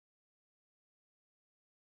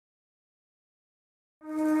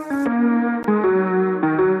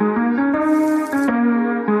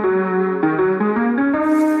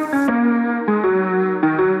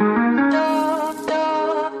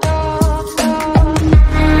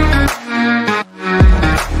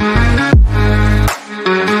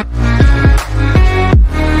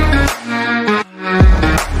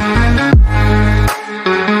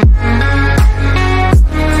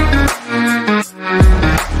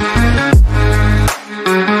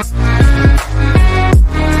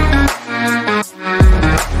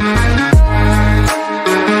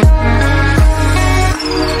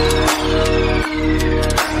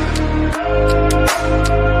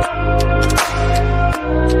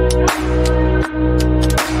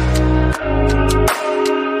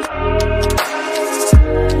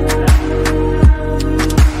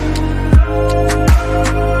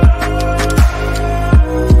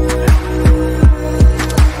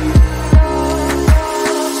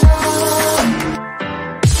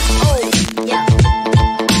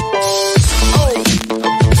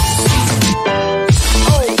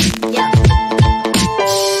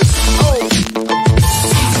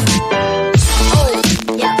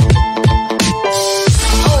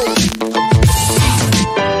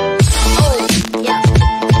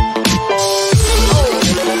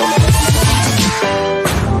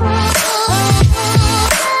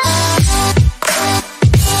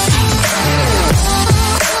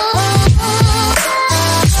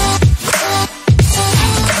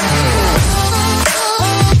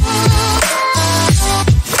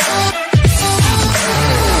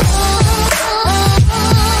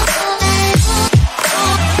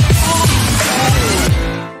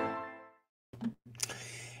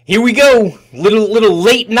Here we go, little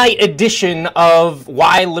late night edition of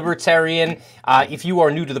Why Libertarian. If you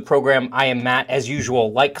are new to the program, I am Matt. As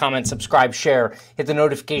usual, like, comment, subscribe, share, hit the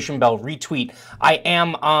notification bell, retweet. I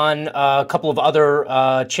am on a couple of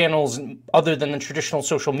other channels other than the traditional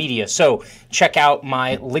social media. So check out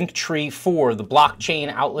my link tree for the blockchain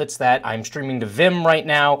outlets that I'm streaming to Vim right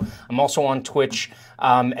now. I'm also on Twitch.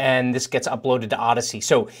 And this gets uploaded to Odyssey.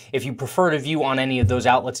 So if you prefer to view on any of those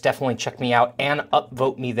outlets, definitely check me out and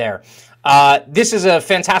upvote me there. This is a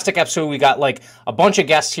fantastic episode. We got like a bunch of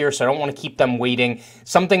guests here, so I don't want to keep them waiting.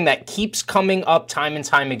 Something that keeps coming up time and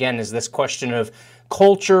time again is this question of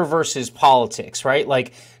culture versus politics, right?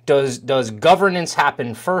 Like, does governance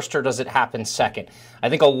happen first or does it happen second? I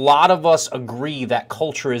think a lot of us agree that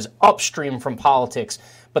culture is upstream from politics.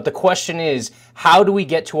 But the question is, how do we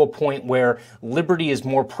get to a point where liberty is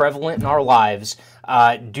more prevalent in our lives?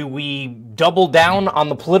 Do we double down on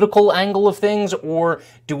the political angle of things, or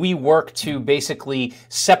do we work to basically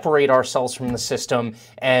separate ourselves from the system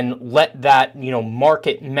and let that,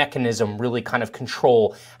 market mechanism really kind of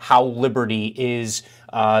control how liberty is,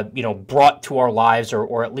 brought to our lives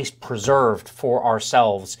or at least preserved for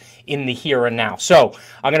ourselves in the here and now? So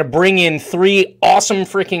I'm going to bring in three awesome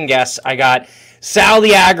freaking guests. I got Sal the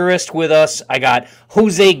Agorist with us, I got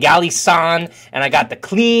Jose Galisan, and I got the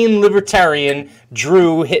clean libertarian,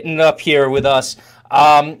 Drew, hitting it up here with us.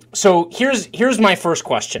 So here's my first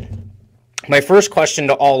question. My first question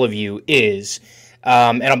to all of you is,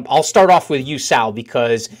 and I'll start off with you, Sal,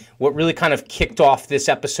 because what really kind of kicked off this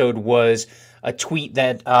episode was a tweet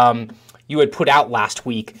that you had put out last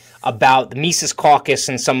week about the Mises Caucus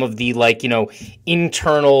and some of the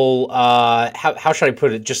internal, how should I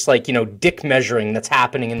put it, just dick measuring that's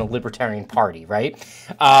happening in the Libertarian Party, right?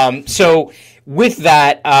 So with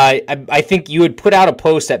that, I think you had put out a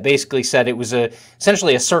post that basically said it was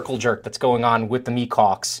essentially a circle jerk that's going on with the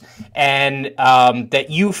MECOX, and that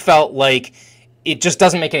you felt like it just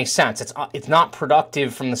doesn't make any sense. It's not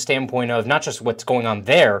productive from the standpoint of not just what's going on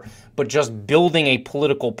there, but just building a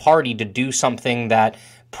political party to do something that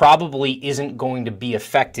probably isn't going to be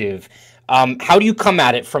effective. How do you come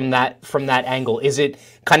at it from that angle? Is it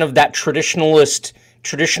kind of that traditional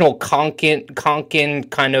Konkin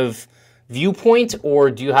kind of viewpoint, or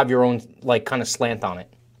do you have your own kind of slant on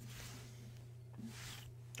it?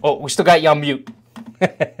 Oh, we still got you on mute.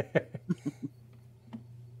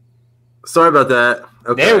 Sorry about that.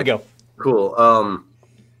 Okay. There we go. Cool.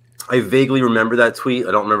 I vaguely remember that tweet.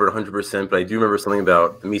 I don't remember it 100%, but I do remember something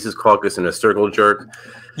about the Mises Caucus and a circle jerk.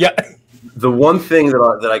 Yeah. The one thing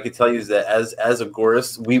that I could tell you is that as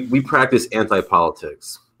agorists, we practice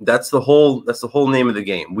anti-politics. That's the whole name of the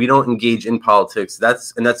game. We don't engage in politics.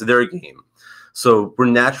 That's their game. So we're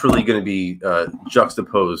naturally going to be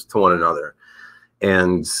juxtaposed to one another.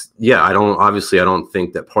 And yeah, I don't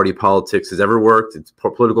think that party politics has ever worked.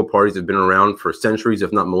 Political parties have been around for centuries,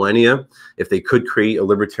 if not millennia. If they could create a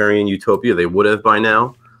libertarian utopia, they would have by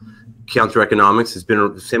now. Counter economics has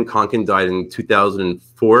been, Sam Konkin died in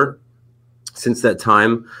 2004. Since that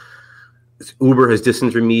time, Uber has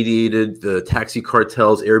disintermediated the taxi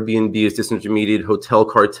cartels. Airbnb has disintermediated hotel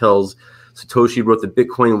cartels. Satoshi wrote the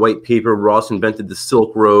Bitcoin white paper. Ross invented the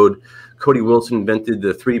Silk Road. Cody Wilson invented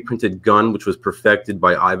the 3D printed gun, which was perfected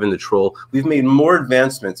by Ivan the Troll. We've made more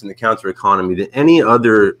advancements in the counter economy than any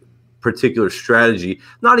other particular strategy,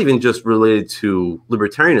 not even just related to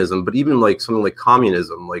libertarianism, but even like something like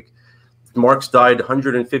communism. Like Marx died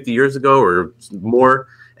 150 years ago or more,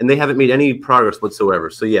 and they haven't made any progress whatsoever.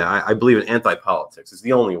 So yeah, I believe in anti-politics. It's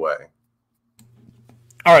the only way.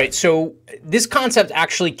 All right, so this concept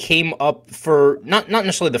actually came up for not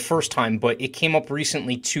necessarily the first time, but it came up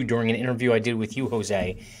recently too during an interview I did with you,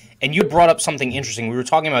 Jose, and you brought up something interesting. We were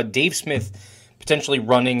talking about Dave Smith potentially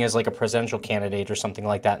running as like a presidential candidate or something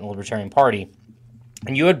like that in the Libertarian Party,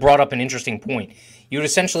 and you had brought up an interesting point. You had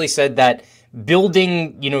essentially said that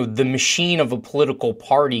building, the machine of a political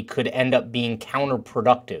party could end up being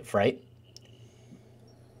counterproductive, right?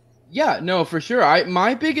 Yeah, no, for sure. One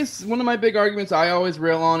of my big arguments I always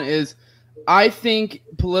rail on is I think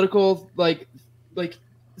political, like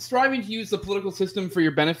striving to use the political system for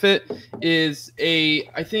your benefit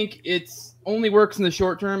I think it's only works in the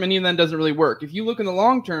short term, and even then doesn't really work. If you look in the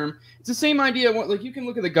long term, it's the same idea. Like you can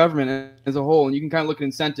look at the government as a whole, and you can kind of look at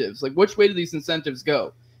incentives. Like which way do these incentives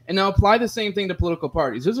go? And now apply the same thing to political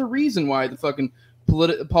parties. There's a reason why the fucking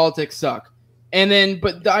politics suck. And then,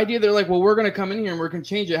 but the idea they're like, well, we're going to come in here and we're going to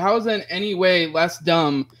change it. How is that in any way less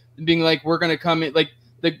dumb than being like, we're going to come in, like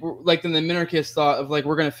than the minarchist thought of like,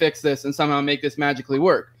 we're going to fix this and somehow make this magically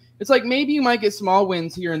work. It's like, maybe you might get small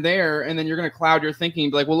wins here and there, and then you're going to cloud your thinking,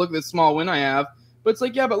 be like, well, look at this small win I have. But it's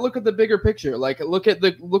like, yeah, but look at the bigger picture. Like, look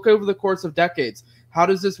over the course of decades. How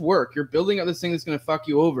does this work? You're building up this thing that's going to fuck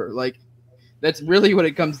you over. Like, that's really what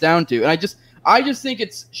it comes down to. And I just think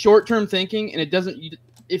it's short-term thinking, and it doesn't.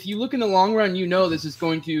 If you look in the long run, this is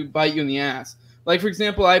going to bite you in the ass. Like, for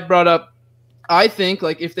example, I brought up, I think,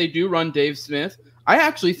 like, if they do run Dave Smith, I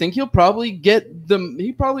actually think he probably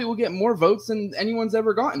will get more votes than anyone's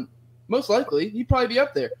ever gotten. Most likely. He'd probably be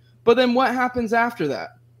up there. But then what happens after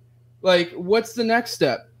that? Like, what's the next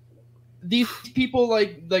step? These people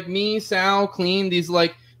like me, Sal, Clean, these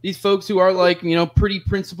folks who are like, pretty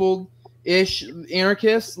principled-ish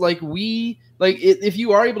anarchists, if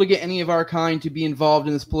you are able to get any of our kind to be involved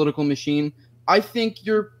in this political machine, I think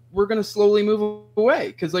we're going to slowly move away,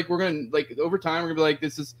 because like we're going to over time we're going to be like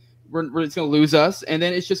it's going to lose us, and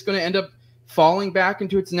then it's just going to end up falling back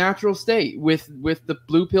into its natural state with the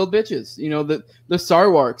blue-pilled bitches, the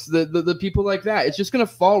Sarwarks, the people like that. It's just going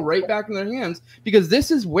to fall right back in their hands, because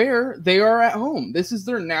this is where they are at home. This is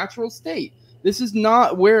their natural state. This is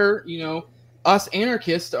not where us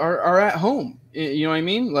anarchists are at home. You know what I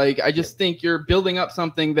mean? Like, I just think you're building up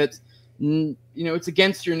something that's, it's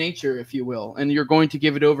against your nature, if you will, and you're going to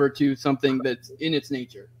give it over to something that's in its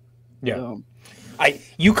nature. Yeah.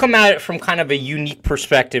 You come at it from kind of a unique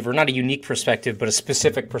perspective, or not a unique perspective, but a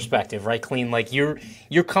specific perspective, right, Clean? Like you're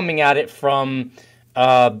coming at it from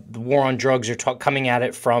the war on drugs. You're coming at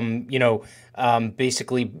it from,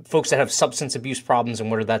 basically folks that have substance abuse problems,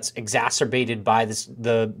 and whether that's exacerbated by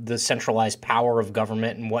the centralized power of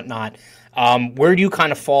government and whatnot. Where do you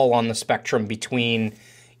kind of fall on the spectrum between,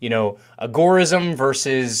 agorism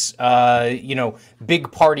versus,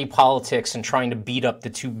 big party politics and trying to beat up the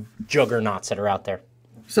two juggernauts that are out there?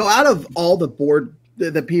 So out of all the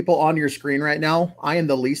people on your screen right now, I am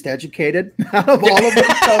the least educated out of all of them.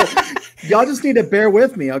 So y'all just need to bear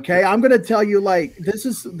with me, okay? I'm going to tell you, like, this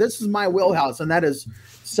is my wheelhouse, and that is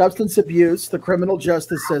substance abuse, the criminal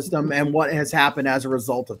justice system, and what has happened as a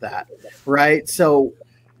result of that, right? So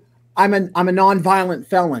I'm a nonviolent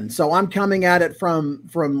felon, so I'm coming at it from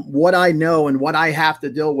what I know and what I have to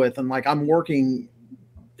deal with, and like I'm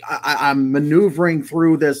maneuvering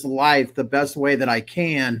through this life the best way that I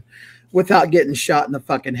can without getting shot in the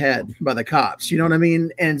fucking head by the cops. You know what I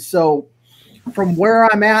mean? And so from where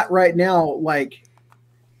I'm at right now, like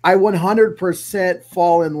I 100%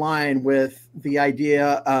 fall in line with the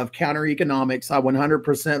idea of counter economics. I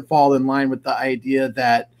 100% fall in line with the idea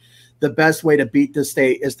that the best way to beat the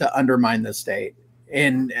state is to undermine the state.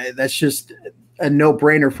 And that's just a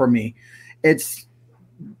no-brainer for me. It's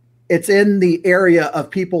in the area of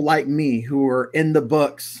people like me who are in the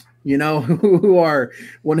books, who are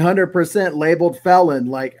 100% labeled felon.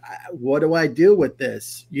 Like, what do I do with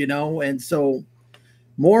this? And so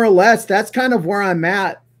more or less, that's kind of where I'm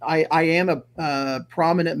at. I am a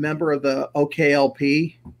prominent member of the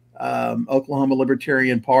OKLP, Oklahoma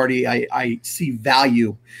Libertarian Party. I see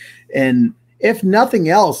value in, if nothing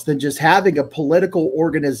else, than just having a political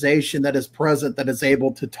organization that is present, that is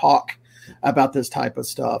able to talk about this type of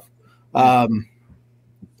stuff.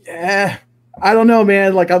 I don't know,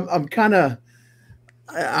 man. Like I'm kind of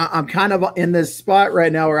in this spot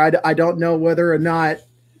right now where I don't know whether or not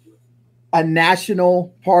a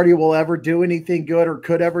national party will ever do anything good or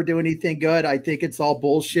could ever do anything good. I think it's all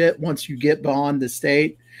bullshit once you get beyond the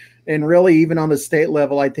state. And really, even on the state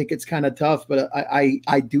level, I think it's kind of tough. But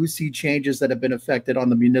I do see changes that have been affected on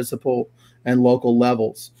the municipal and local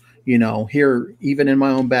levels, you know, here, even in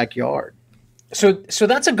my own backyard. So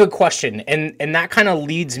that's a good question. And that kind of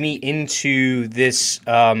leads me into this,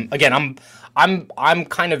 again, I'm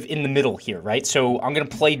kind of in the middle here, right? So I'm going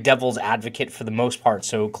to play devil's advocate for the most part,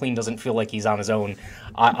 so Clean doesn't feel like he's on his own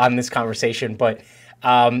on this conversation. But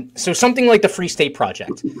so something like the Free State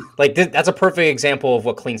Project, like that's a perfect example of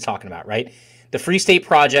what Clean's talking about, right? The Free State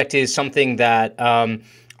Project is something that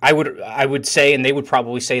I would say, and they would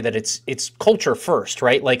probably say that it's culture first,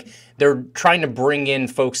 right? Like they're trying to bring in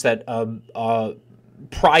folks that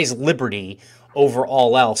prize liberty over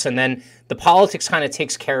all else, and then the politics kind of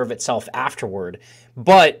takes care of itself afterward.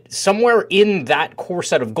 But somewhere in that core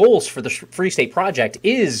set of goals for the Free State Project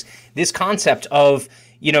is this concept of,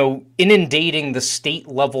 you know, inundating the state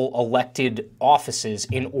level elected offices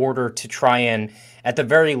in order to try and, at the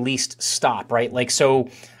very least, stop, right? Like, so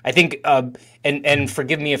I think, and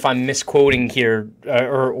forgive me if I'm misquoting here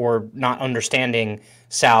or not understanding,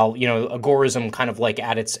 Sal, you know, agorism kind of like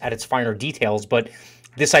at its finer details, but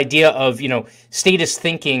this idea of, you know, statist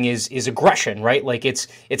thinking is aggression, right? Like it's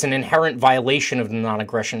an inherent violation of the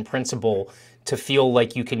non-aggression principle to feel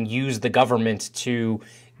like you can use the government to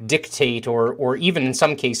dictate or even in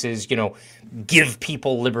some cases, you know, give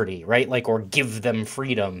people liberty, right? Like, or give them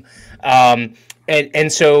freedom.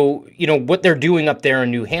 And so, you know, what they're doing up there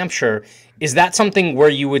in New Hampshire, is that something where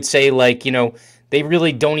you would say, like, you know, they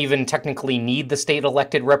really don't even technically need the state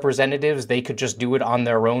elected representatives. They could just do it on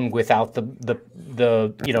their own without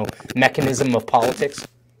the you know, mechanism of politics?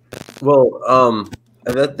 Well,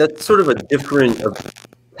 that's sort of a different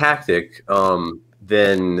tactic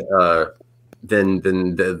than the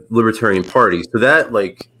Libertarian Party. So that,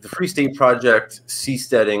 like, the Free State Project,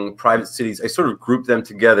 seasteading, private cities, I sort of group them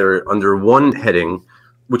together under one heading,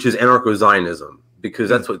 which is anarcho-Zionism, because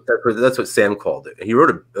that's what Sam called it. He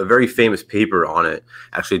wrote a very famous paper on it.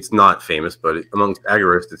 Actually, it's not famous, but amongst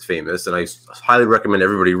agorists, it's famous, and I highly recommend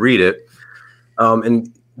everybody read it.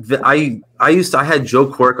 I had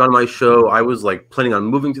Joe Quirk on my show. I was like planning on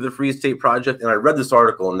moving to the Free State Project, and I read this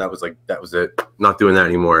article, and that was it. Not doing that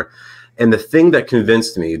anymore. And the thing that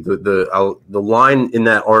convinced me, the line in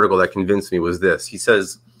that article that convinced me was this. He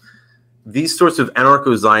says, these sorts of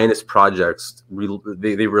anarcho-Zionist projects,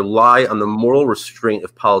 they rely on the moral restraint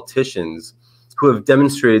of politicians who have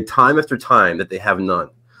demonstrated time after time that they have none.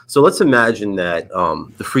 So let's imagine that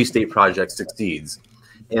the Free State Project succeeds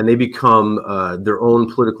and they become their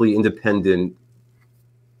own politically independent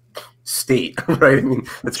state, right? I mean,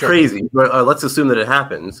 it's crazy, but let's assume that it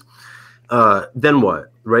happens. Then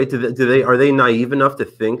what, right? Are they naive enough to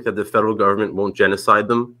think that the federal government won't genocide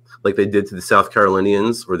them like they did to the South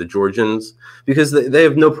Carolinians or the Georgians? Because they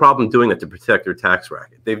have no problem doing that to protect their tax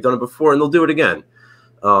racket. They've done it before and they'll do it again.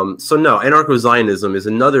 So no, anarcho-Zionism is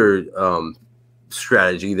another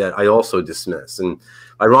strategy that I also dismiss. And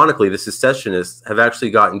ironically, the secessionists have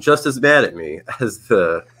actually gotten just as mad at me as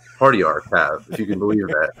the party arc have, if you can believe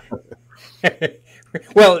that.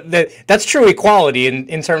 Well, that's true equality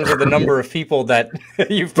in terms of the number of people that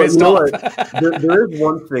you've pissed off. There is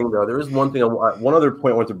one thing, though. There is one thing. One other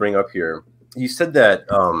point I want to bring up here. You said that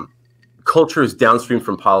culture is downstream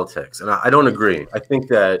from politics, and I don't agree. I think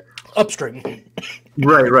that upstream.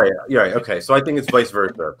 Right. Yeah. Okay. So I think it's vice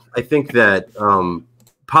versa. I think that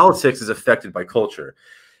politics is affected by culture,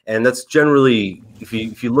 and that's generally, if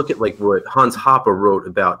you look at like what Hans Hoppe wrote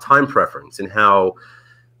about time preference and how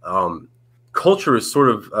culture is sort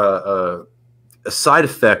of a side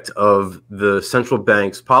effect of the central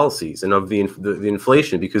bank's policies and of the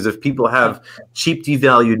inflation, because if people have cheap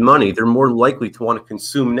devalued money, they're more likely to want to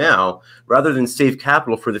consume now rather than save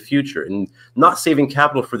capital for the future. And not saving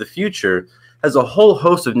capital for the future has a whole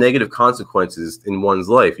host of negative consequences in one's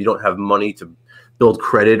life. You don't have money to build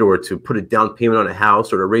credit or to put a down payment on a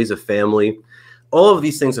house or to raise a family. All of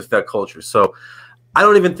these things affect culture. So I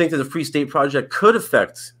don't even think that the Free State Project could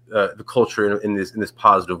affect the culture in this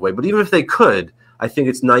positive way. But even if they could, I think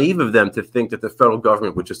it's naive of them to think that the federal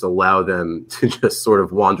government would just allow them to just sort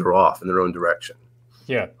of wander off in their own direction.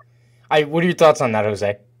 Yeah. What are your thoughts on that,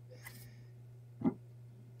 Jose?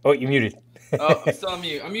 Oh, you're muted. Oh, I'm still on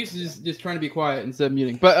mute. I'm used to just trying to be quiet instead of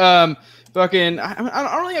muting. But I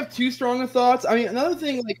don't really have too strong of thoughts. I mean, another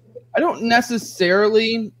thing, like, I don't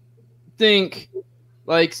necessarily think,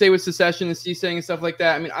 like, say with secession and seasteading and stuff like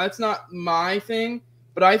that. I mean, that's not my thing.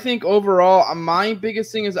 But I think overall, my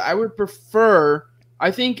biggest thing is I would prefer,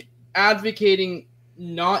 I think advocating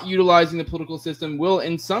not utilizing the political system will,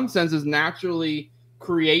 in some senses, naturally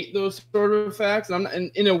create those sort of effects. And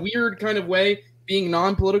in a weird kind of way, being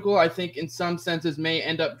non-political, I think in some senses may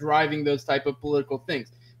end up driving those type of political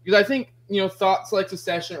things. Because I think, thoughts like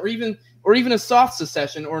secession or even a soft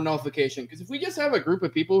secession or nullification. Because if we just have a group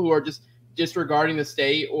of people who are just disregarding the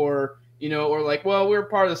state or like, well, we're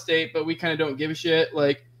part of the state, but we kind of don't give a shit.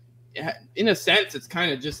 Like, in a sense, it's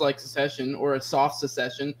kind of just like secession or a soft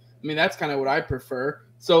secession. I mean, that's kind of what I prefer.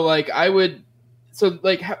 So, like,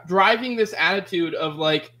 driving this attitude of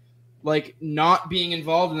like not being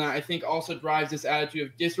involved in that, I think also drives this attitude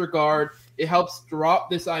of disregard. It helps drop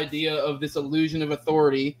this idea of this illusion of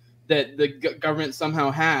authority that the government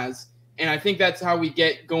somehow has. And I think that's how we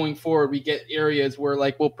get going forward. We get areas where,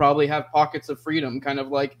 like, we'll probably have pockets of freedom, kind of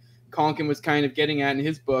like Konkin was kind of getting at in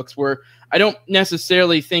his books, where I don't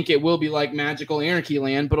necessarily think it will be like magical anarchy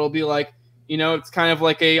land, but it'll be like, it's kind of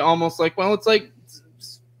like almost like, well, it's like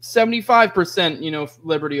 75%,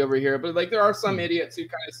 liberty over here. But like, there are some idiots who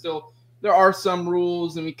kind of still, there are some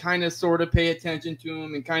rules and we kind of sort of pay attention to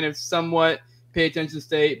them and kind of somewhat pay attention to the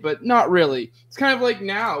state, but not really. It's kind of like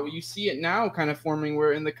now, you see it now kind of forming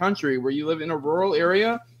where in the country where you live in a rural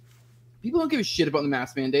area, people don't give a shit about the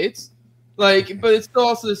mask mandates. Like, but it's still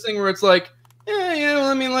also this thing where it's like,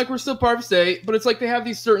 like we're still part of the state, but it's like they have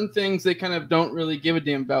these certain things they kind of don't really give a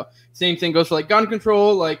damn about. Same thing goes for like gun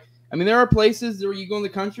control. Like, I mean, there are places where you go in the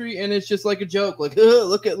country and it's just like a joke, like,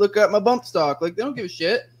 look at my bump stock. Like, they don't give a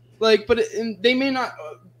shit. Like, but they may not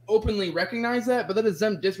openly recognize that, but that is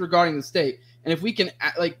them disregarding the state. And if we can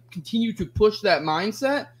continue to push that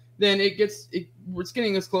mindset, then it's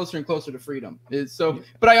getting us closer and closer to freedom.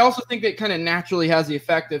 But I also think that kind of naturally has the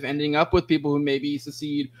effect of ending up with people who maybe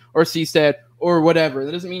secede or CSED or whatever.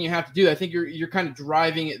 That doesn't mean you have to do that. I think you're kind of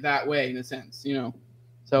driving it that way in a sense,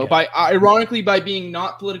 So ironically, by being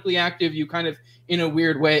not politically active, you kind of, in a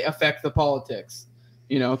weird way, affect the politics,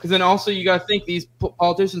 because then also you got to think these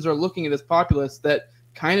politicians are looking at this populace that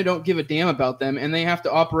kind of don't give a damn about them, and they have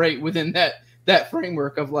to operate within that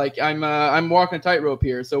framework of like, I'm walking a tightrope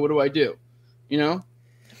here, so what do I do?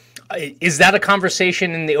 Is that a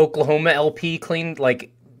conversation in the Oklahoma LP clean?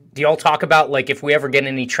 Like, do y'all talk about like if we ever get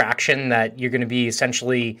any traction that you're going to be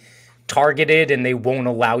essentially targeted and they won't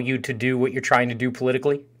allow you to do what you're trying to do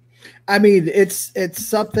politically? I mean, it's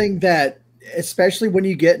something that, especially when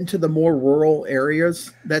you get into the more rural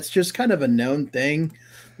areas, that's just kind of a known thing.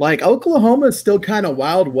 Like, Oklahoma is still kind of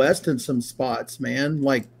Wild West in some spots, man.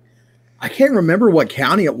 Like, I can't remember what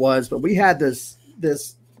county it was, but we had this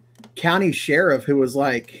county sheriff who was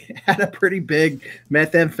like, had a pretty big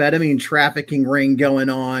methamphetamine trafficking ring going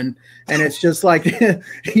on. And it's just like,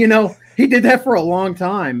 he did that for a long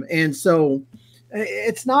time. And so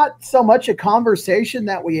it's not so much a conversation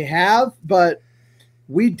that we have, but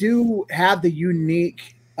we do have the unique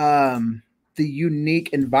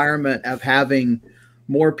environment of having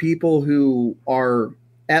more people who are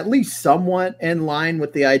at least somewhat in line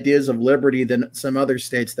with the ideas of liberty than some other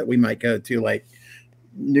states that we might go to, like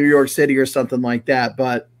New York City or something like that.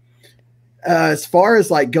 But as far as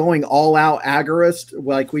like going all out agorist,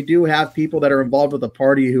 like, we do have people that are involved with the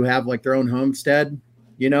party who have like their own homestead.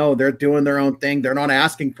 They're doing their own thing. They're not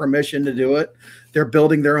asking permission to do it. They're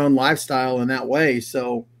building their own lifestyle in that way.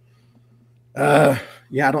 So, I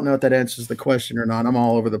don't know if that answers the question or not. I'm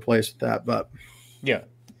all over the place with that, but yeah.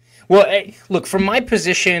 Well, look, from my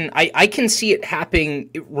position, I can see it happening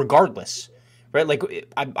regardless, right? Like,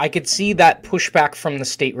 I could see that pushback from the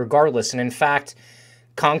state regardless. And in fact,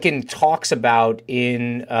 Konkin talks about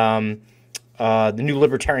in the New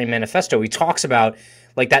Libertarian Manifesto, he talks about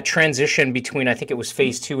like that transition between, I think it was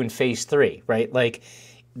phase 2 and phase 3, right? Like,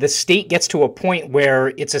 the state gets to a point where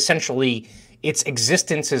it's essentially its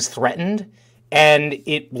existence is threatened and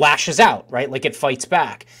it lashes out, right? Like, it fights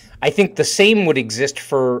back. I think the same would exist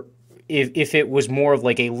for if it was more of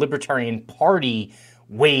like a Libertarian Party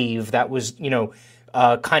wave that was,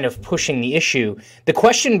 kind of pushing the issue. The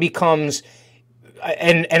question becomes,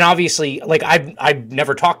 and obviously, like, I've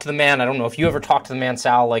never talked to the man. I don't know if you ever talked to the man,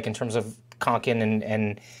 Sal, like in terms of Konkin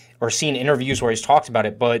and or seen interviews where he's talked about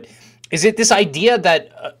it. But is it this idea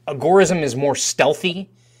that agorism is more stealthy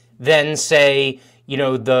than, say,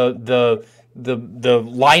 the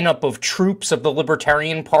lineup of troops of the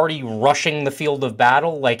Libertarian Party rushing the field of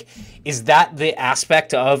battle? Like, is that the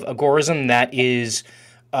aspect of agorism that is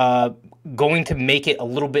going to make it a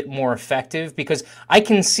little bit more effective? Because I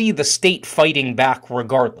can see the state fighting back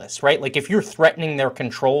regardless, right? Like, if you're threatening their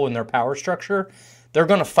control and their power structure, they're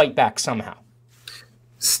going to fight back somehow.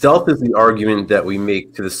 Stealth is the argument that we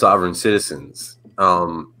make to the sovereign citizens.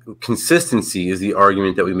 consistency is the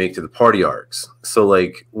argument that we make to the party arcs. So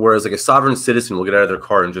like, whereas like a sovereign citizen will get out of their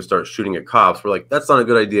car and just start shooting at cops, we're like, that's not a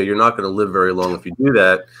good idea. You're not going to live very long if you do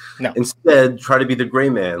that. No. Instead, try to be the gray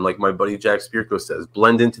man, like my buddy Jack Spirko says,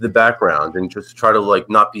 blend into the background and just try to like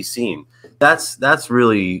not be seen. That's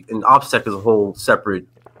really, and OPSEC is a whole separate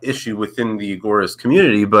issue within the Agorist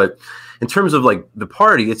community. But in terms of like the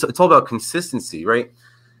party, it's all about consistency, right?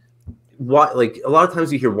 Why, like a lot of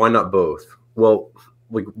times you hear, why not both? Well,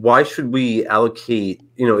 like, why should we allocate,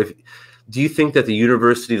 do you think that the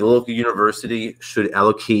local university should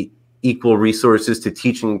allocate equal resources to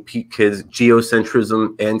teaching kids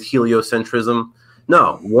geocentrism and heliocentrism?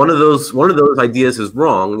 No, one of those ideas is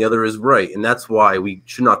wrong and the other is right. And that's why we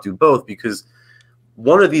should not do both, because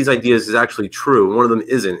one of these ideas is actually true and one of them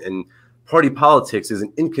isn't. And party politics is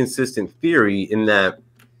an inconsistent theory in that,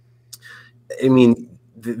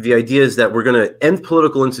 the idea is that we're going to end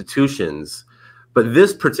political institutions, but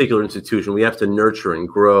this particular institution we have to nurture and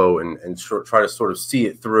grow and try to sort of see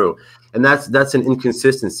it through. And that's an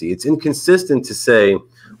inconsistency. It's inconsistent to say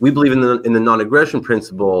we believe in the non-aggression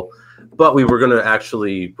principle, but we're going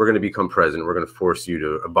to become president. We're going to force you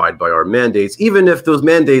to abide by our mandates, even if those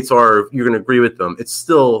mandates you're going to agree with them.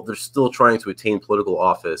 They're still trying to attain political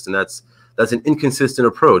office, and that's an inconsistent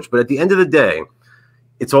approach. But at the end of the day,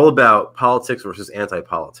 it's all about politics versus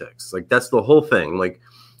anti-politics. Like, that's the whole thing. Like,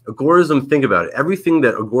 agorism, think about it. Everything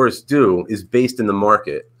that agorists do is based in the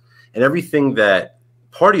market, and everything that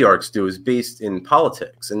party arcs do is based in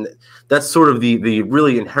politics. And that's sort of the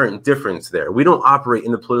really inherent difference there. We don't operate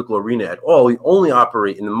in the political arena at all. We only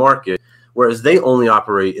operate in the market, whereas they only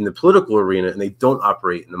operate in the political arena and they don't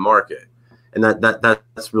operate in the market. And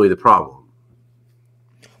that's really the problem.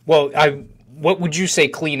 Well, what would you say,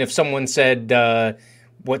 Clean, if someone said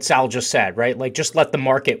what Sal just said, right? Like, just let the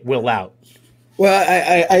market will out.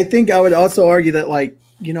 Well, I think I would also argue that, like,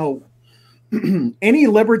 any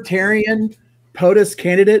libertarian POTUS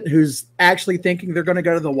candidate who's actually thinking they're going to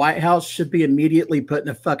go to the White House should be immediately put in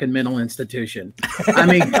a fucking mental institution. I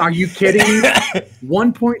mean, are you kidding me?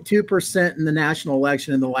 1.2% in the national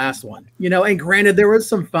election in the last one. And granted, there was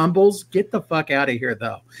some fumbles. Get the fuck out of here,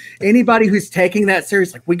 though. Anybody who's taking that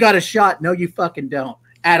serious, like, we got a shot. No, you fucking don't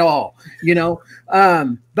at all.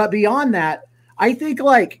 But beyond that, I think,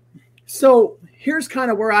 like, so here's kind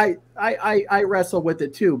of where I wrestle with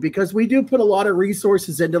it too, because we do put a lot of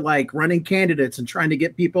resources into like running candidates and trying to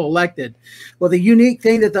get people elected. Well, the unique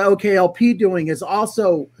thing that the OKLP doing is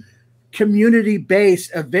also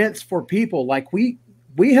community-based events for people. Like we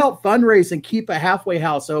help fundraise and keep a halfway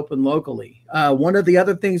house open locally. One of the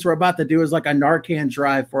other things we're about to do is like a Narcan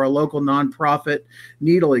drive for a local nonprofit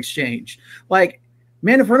needle exchange. Like,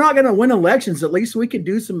 man, if we're not going to win elections, at least we can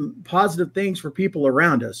do some positive things for people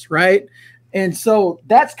around us, right? And so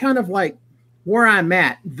that's kind of like where I'm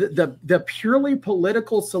at. The purely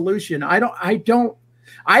political solution, I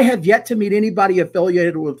have yet to meet anybody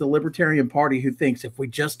affiliated with the Libertarian Party who thinks if we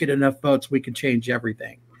just get enough votes, we can change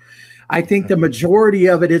everything. I think the majority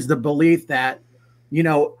of it is the belief that,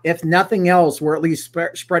 if nothing else, we're at least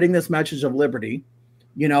spreading this message of liberty,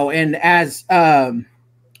 and as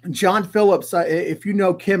John Phillips, if you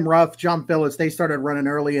know Kim Ruff, John Phillips, they started running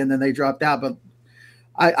early and then they dropped out. But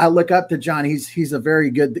I look up to John. He's a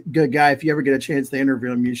very good guy. If you ever get a chance to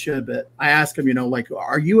interview him, you should. But I asked him, like,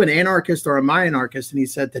 are you an anarchist or a my anarchist? And he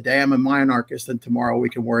said, today I'm a my anarchist and tomorrow we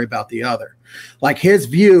can worry about the other. Like, his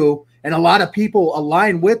view, and a lot of people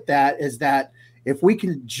align with that, is that if we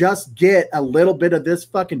can just get a little bit of this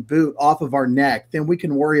fucking boot off of our neck, then we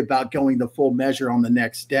can worry about going the full measure on the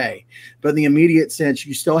next day. But in the immediate sense,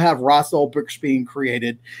 you still have Ross Ulbricht being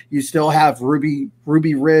created. You still have Ruby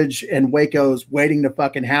Ridge and Waco's waiting to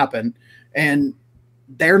fucking happen. And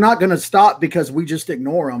they're not going to stop because we just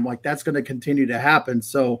ignore them. Like, that's going to continue to happen.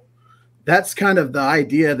 So that's kind of the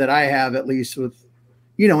idea that I have, at least with,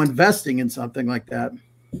 investing in something like that.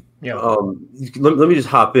 Yeah. Let me just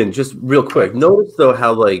hop in just real quick. Notice though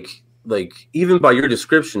how like even by your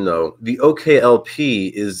description though, the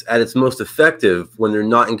OKLP is at its most effective when they're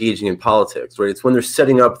not engaging in politics, right? It's when they're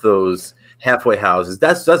setting up those halfway houses.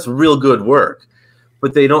 That's real good work.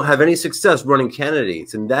 But they don't have any success running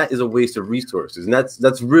candidates, and that is a waste of resources. And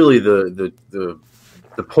that's really the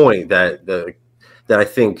point that I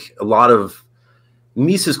think a lot of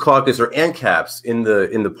Mises Caucus or ANCAPs in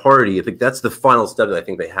the party, I think that's the final step that I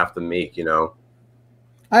think they have to make,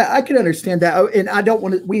 I can understand that. And I don't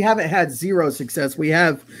want to, we haven't had zero success. We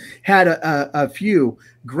have had a few.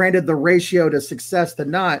 Granted, the ratio to success to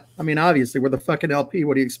not, I mean, obviously, we're the fucking LP.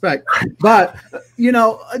 What do you expect? But,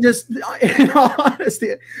 just in all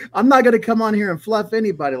honesty, I'm not going to come on here and fluff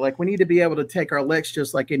anybody. Like, we need to be able to take our licks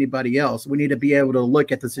just like anybody else. We need to be able to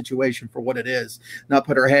look at the situation for what it is, not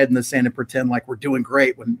put our head in the sand and pretend like we're doing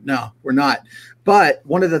great when no, we're not. But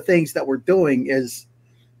one of the things that we're doing is,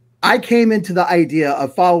 I came into the idea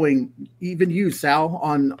of following even you, Sal,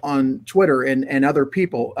 on Twitter and other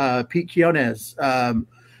people, Pete Quinones,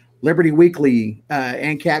 Liberty Weekly,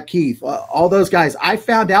 ANCAP Keith, all those guys. I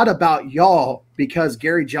found out about y'all because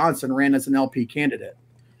Gary Johnson ran as an LP candidate.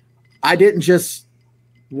 I didn't just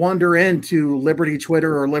wander into Liberty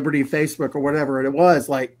Twitter or Liberty Facebook or whatever it was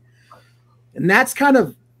like, and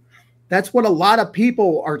that's what a lot of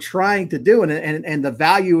people are trying to do. And the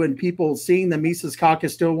value in people seeing the Mises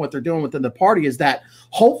Caucus doing what they're doing within the party is that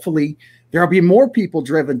hopefully there'll be more people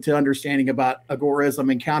driven to understanding about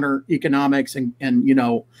agorism and counter economics and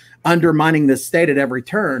undermining the state at every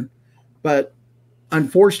turn. But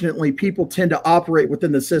unfortunately, people tend to operate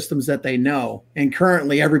within the systems that they know. And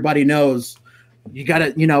currently everybody knows we got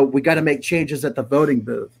to make changes at the voting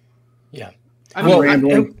booth. Yeah.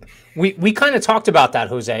 We kind of talked about that,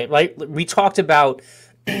 Jose. Like, we talked about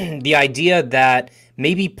the idea that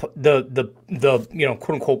maybe the quote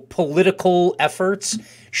unquote political efforts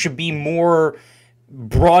should be more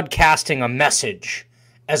broadcasting a message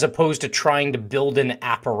as opposed to trying to build an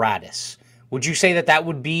apparatus. Would you say that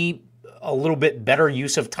would be a little bit better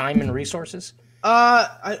use of time and resources?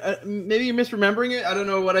 Maybe you're misremembering it. I don't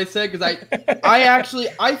know what I said because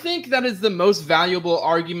I think that is the most valuable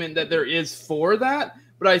argument that there is for that.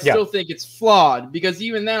 But I still think it's flawed because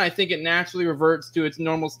even then I think it naturally reverts to its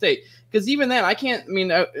normal state. Because even then I can't. I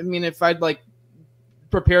mean, if I'd like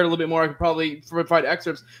prepared a little bit more, I could probably provide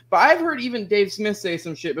excerpts. But I've heard even Dave Smith say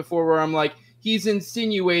some shit before where I'm like, he's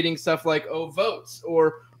insinuating stuff like, oh, votes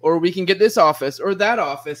or we can get this office or that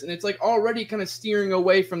office, and it's like already kind of steering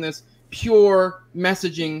away from this pure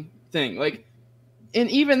messaging thing. Like, and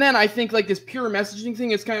even then I think like this pure messaging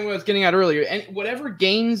thing is kind of what I was getting at earlier. And whatever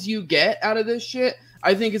gains you get out of this shit,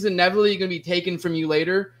 I think is inevitably going to be taken from you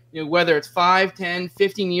later, whether it's 5, 10,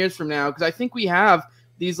 15 years from now. Because I think we have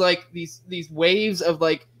these waves of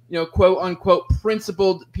like, quote unquote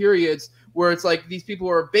principled periods where it's like these people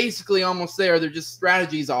are basically almost there. They're just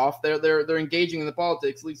strategies off. They're engaging in the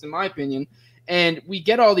politics, at least in my opinion. And we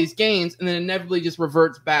get all these gains and then inevitably just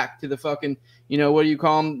reverts back to the fucking, what do you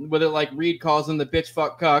call them? Whether like Reed calls them the bitch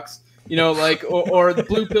fuck cucks. Or the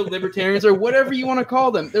blue pill libertarians or whatever you want to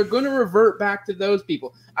call them. They're going to revert back to those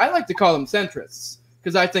people. I like to call them centrists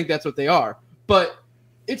because I think that's what they are. But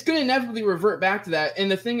it's going to inevitably revert back to that.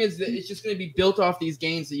 And the thing is that it's just going to be built off these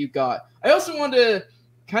gains that you got. I also wanted to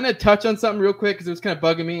kind of touch on something real quick because it was kind of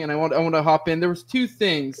bugging me, and I want to hop in. There was two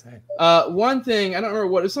things. One thing, I don't remember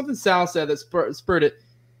what, it was something Sal said that spurred it.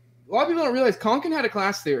 A lot of people don't realize Konkin had a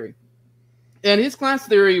class theory. And his class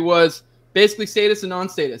theory was basically status and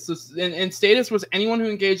non-status. So, and status was anyone who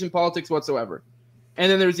engaged in politics whatsoever. And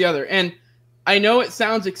then there's the other. And I know it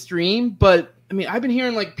sounds extreme, but I mean, I've been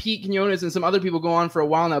hearing like Pete Quinones and some other people go on for a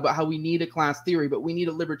while now about how we need a class theory, but we need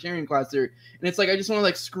a libertarian class theory. And it's like, I just want to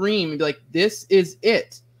like scream and be like, this is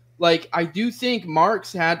it. Like, I do think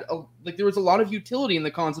Marx had, there was a lot of utility in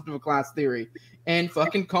the concept of a class theory. And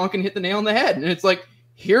fucking Konkin hit the nail on the head. And it's like,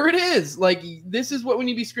 here it is. Like, this is what we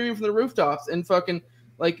need to be screaming from the rooftops. And fucking,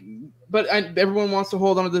 like, but everyone wants to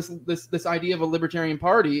hold on to this idea of a libertarian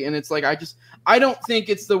party, and it's like I don't think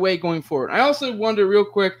it's the way going forward. I also wonder real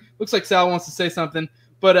quick. Looks like Sal wants to say something,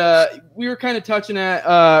 but we were kind of touching at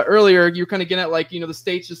earlier. You were kind of getting at like the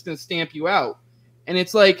state's just going to stamp you out, and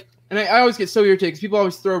it's like, and I always get so irritated because people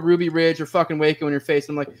always throw Ruby Ridge or fucking Waco in your face.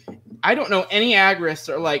 I'm like, I don't know any agorists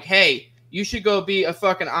are like, hey, you should go be a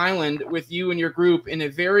fucking island with you and your group in a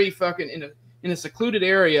very fucking in a secluded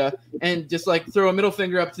area and just like throw a middle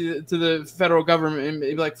finger up to the federal government and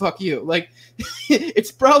be like, fuck you. Like,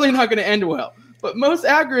 it's probably not going to end well. But most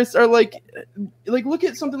agorists are like, look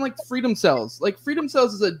at something like Freedom Cells. Like, Freedom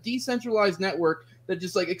Cells is a decentralized network that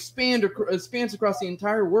just like expands across the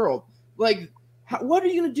entire world. Like, what are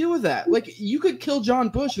you going to do with that? Like, you could kill John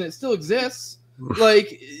Bush and it still exists.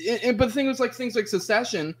 Like, but the thing was like things like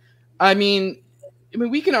secession. I mean,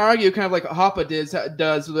 we can argue kind of like Hoppe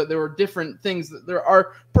does that there were different things, that there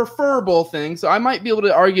are preferable things. So I might be able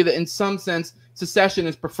to argue that in some sense, secession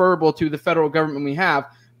is preferable to the federal government we have,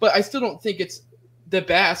 but I still don't think it's the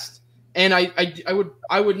best. And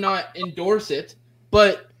I would not endorse it.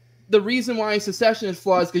 But the reason why secession is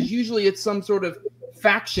flawed is because usually it's some sort of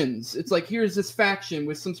factions. It's like, here's this faction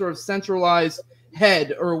with some sort of centralized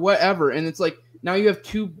head or whatever, and it's like now you have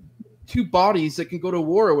two bodies that can go to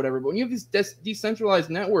war or whatever. But when you have this decentralized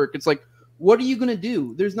network, it's like, what are you gonna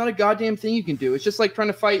do? There's not a goddamn thing you can do. It's just like trying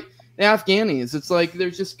to fight the Afghanis. It's like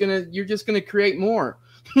you're just gonna create more,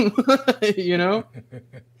 you know.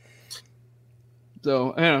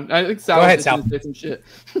 So I think Sal is going to say some shit.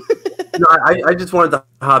 No, I just wanted to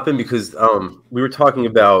hop in because we were talking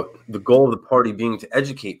about the goal of the party being to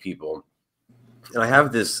educate people, and I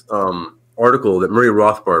have this article that Murray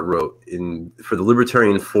Rothbard wrote for the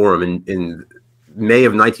Libertarian Forum in May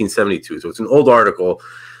of 1972. So it's an old article,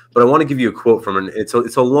 but I want to give you a quote from it. It's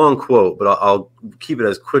a long quote, but I'll keep it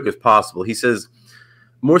as quick as possible. He says,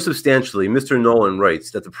 more substantially, Mr. Nolan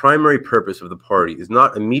writes that the primary purpose of the party is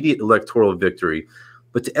not immediate electoral victory,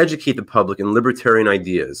 but to educate the public in libertarian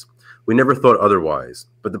ideas. We never thought otherwise.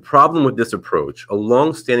 But the problem with this approach, a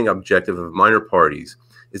long-standing objective of minor parties,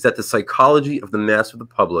 is that the psychology of the mass of the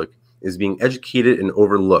public is being educated and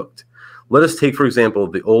overlooked. Let us take, for example,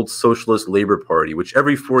 the old Socialist Labor Party, which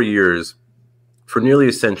every 4 years for nearly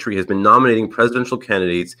a century has been nominating presidential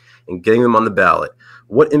candidates and getting them on the ballot.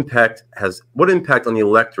 What impact on the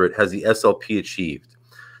electorate has the SLP achieved?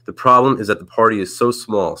 The problem is that the party is so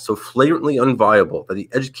small, so flagrantly unviable, that the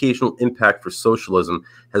educational impact for socialism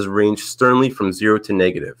has ranged sternly from zero to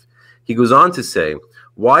negative. He goes on to say,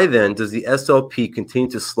 why then does the SLP continue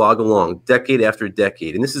to slog along decade after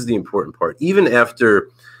decade? And this is the important part. Even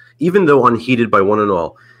though unheeded by one and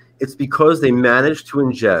all, it's because they managed to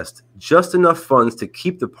ingest just enough funds to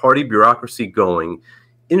keep the party bureaucracy going.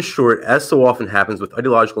 In short, as so often happens with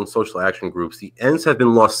ideological and social action groups, the ends have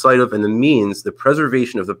been lost sight of, and the means, the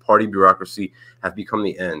preservation of the party bureaucracy, have become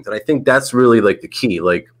the end. And I think that's really like the key.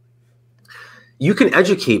 Like, you can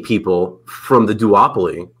educate people from the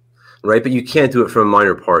duopoly, right? But you can't do it from a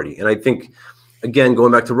minor party. And I think, again,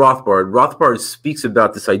 going back to Rothbard speaks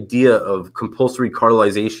about this idea of compulsory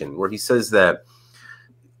cartelization, where he says that,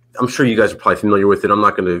 I'm sure you guys are probably familiar with it. I'm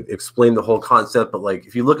not going to explain the whole concept, but like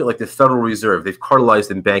if you look at like the Federal Reserve, they've cartelized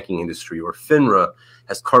the banking industry, or FINRA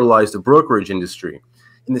has cartelized the brokerage industry.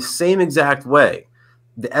 In the same exact way,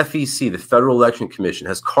 the FEC, the Federal Election Commission,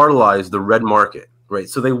 has cartelized the red market, right?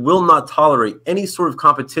 So they will not tolerate any sort of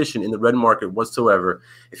competition in the red market whatsoever.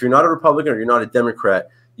 If you're not a Republican or you're not a Democrat,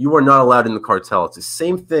 you are not allowed in the cartel. It's the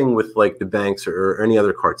same thing with like the banks or any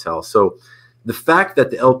other cartel. So the fact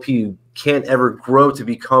that the LP can't ever grow to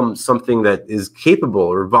become something that is capable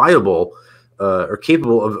or viable or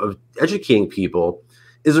capable of educating people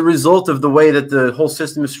is a result of the way that the whole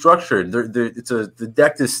system is structured. The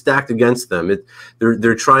deck is stacked against them.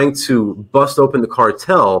 They're trying to bust open the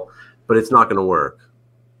cartel, but it's not going to work.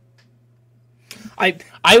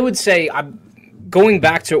 I would say, I'm going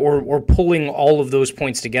back to or pulling all of those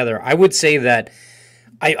points together, I would say that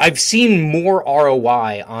I've seen more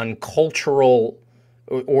ROI on cultural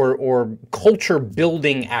or culture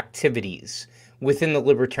building activities within the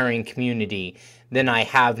libertarian community than I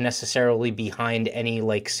have necessarily behind any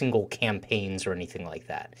like single campaigns or anything like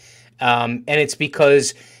that. And it's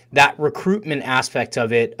because that recruitment aspect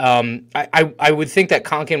of it, I would think that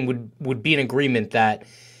Konkin would be in agreement that,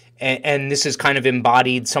 and this is kind of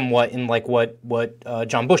embodied somewhat in like what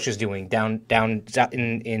John Bush is doing down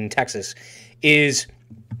in Texas, is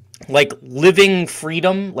like living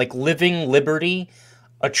freedom, like living liberty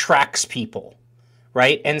attracts people,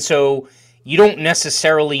 right? And so you don't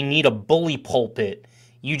necessarily need a bully pulpit.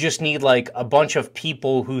 You just need like a bunch of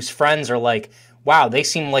people whose friends are like, wow, they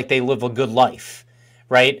seem like they live a good life,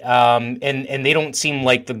 right? And they don't seem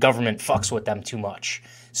like the government fucks with them too much.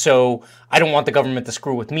 So I don't want the government to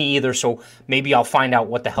screw with me either, so maybe I'll find out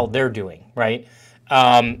what the hell they're doing, right?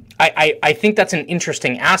 I think that's an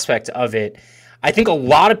interesting aspect of it. I think a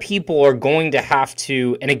lot of people are going to have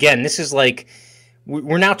to, and again, this is like,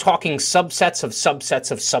 we're now talking subsets of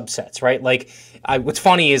subsets of subsets, right? Like, what's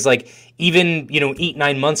funny is like, even,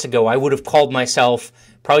 8-9 months ago, I would have called myself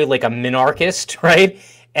probably like a minarchist, right?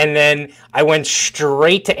 And then I went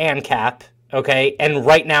straight to ANCAP, okay? And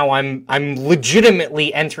right now I'm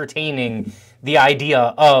legitimately entertaining the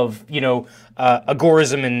idea of,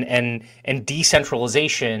 agorism and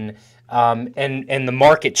decentralization, and the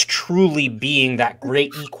markets truly being that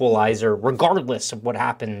great equalizer, regardless of what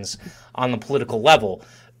happens on the political level.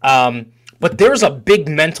 But there's a big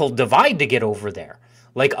mental divide to get over there.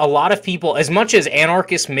 Like, a lot of people, as much as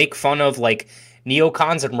anarchists make fun of like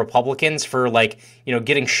neocons and Republicans for like,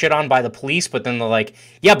 getting shit on by the police, but then they're like,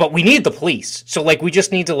 yeah, but we need the police. So like, we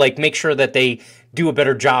just need to like make sure that they do a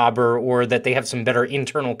better job or that they have some better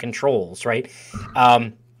internal controls, right?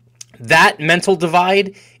 That mental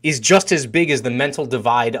divide is just as big as the mental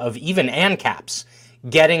divide of even ANCAPs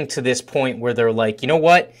getting to this point where they're like, you know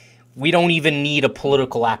what? we don't even need a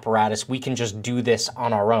political apparatus. We can just do this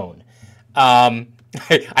on our own.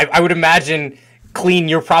 I would imagine, Clean,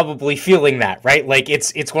 you're probably feeling that, right? Like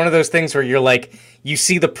it's one of those things where you're like, you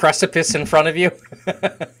see the precipice in front of you.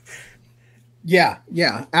 Yeah,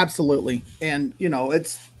 absolutely. And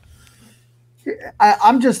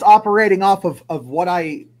I'm just operating off of what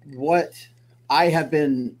I have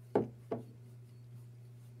been.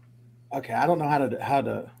 Okay, I don't know how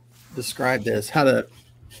to describe this.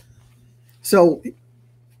 So,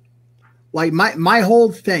 like my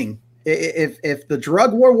whole thing, if the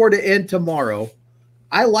drug war were to end tomorrow,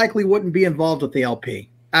 I likely wouldn't be involved with the LP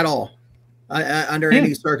at all, under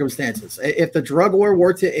any circumstances. If the drug war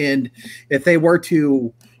were to end, if they were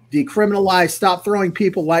to decriminalize, stop throwing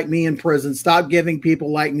people like me in prison, stop giving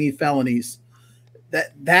people like me felonies,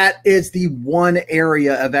 that is the one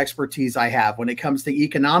area of expertise I have when it comes to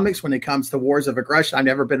economics, when it comes to wars of aggression. I've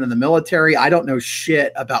never been in the military. I don't know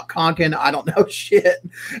shit about Konkin. I don't know shit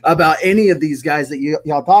about any of these guys that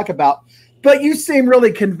y'all talk about, but you seem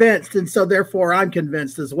really convinced. And so therefore I'm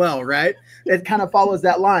convinced as well, right? It kind of follows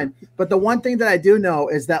that line. But the one thing that I do know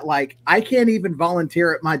is that, like, I can't even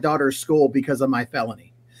volunteer at my daughter's school because of my felony.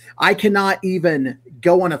 I cannot even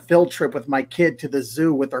go on a field trip with my kid to the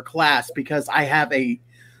zoo with her class because I have a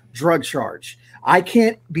drug charge. I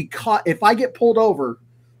can't be caught. If I get pulled over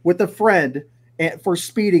with a friend for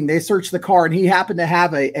speeding, they search the car and he happened to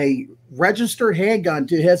have a registered handgun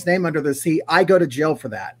to his name under the seat, I go to jail for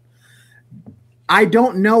that. I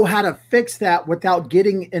don't know how to fix that without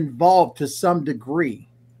getting involved to some degree.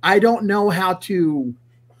 I don't know how to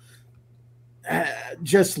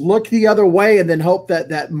just look the other way and then hope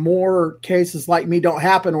that more cases like me don't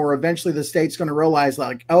happen, or eventually the state's going to realize,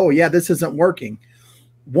 like, oh yeah, this isn't working.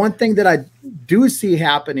 One thing that I do see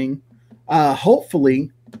happening,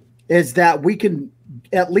 hopefully, is that we can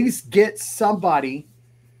at least get somebody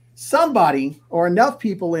or enough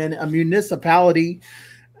people in a municipality,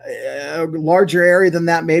 a larger area than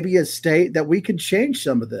that, maybe a state, that we could change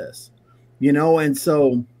some of this, and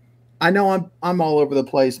so I know I'm all over the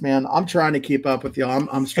place, man. I'm trying to keep up with y'all.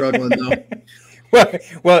 I'm struggling though.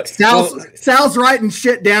 well, Sal's writing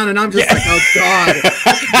shit down, and I'm just like, oh God,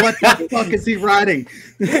 what the fuck is he writing?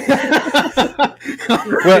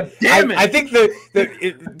 Well, I think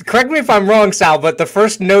correct me if I'm wrong, Sal, but the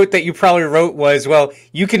first note that you probably wrote was, well,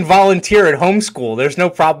 you can volunteer at homeschool. There's no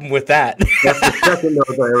problem with that. That's the second note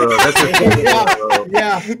I wrote. That's the second note I wrote.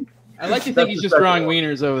 Yeah. I like to think he's just drawing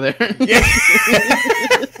wieners over there.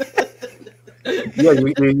 Yeah,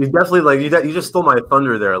 you definitely you just stole my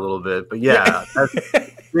thunder there a little bit, but yeah, that's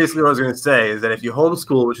basically what I was going to say, is that if you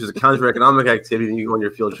homeschool, which is a counter-economic activity, then you go on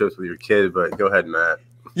your field trips with your kid. But go ahead, Matt.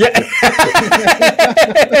 Yeah.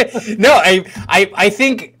 No, I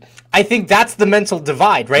think that's the mental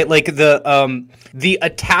divide, right? Like the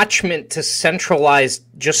attachment to centralized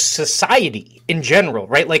just society in general,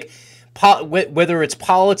 right? Like whether it's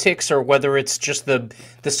politics or whether it's just the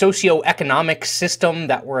socioeconomic system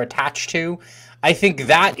that we're attached to, I think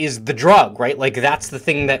that is the drug, right? Like that's the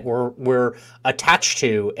thing that we're attached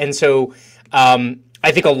to. And so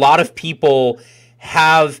I think a lot of people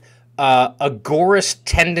have agorist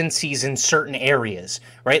tendencies in certain areas,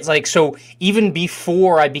 right? It's like, so even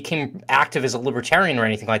before I became active as a libertarian or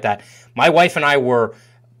anything like that, my wife and I were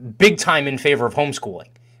big time in favor of homeschooling,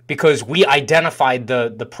 because we identified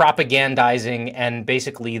the propagandizing and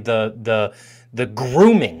basically the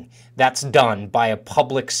grooming that's done by a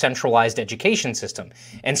public centralized education system.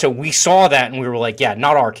 And so we saw that and we were like, yeah,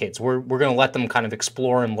 not our kids. We're going to let them kind of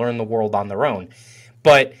explore and learn the world on their own.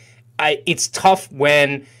 But it's tough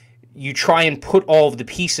when you try and put all of the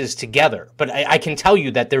pieces together. But I can tell you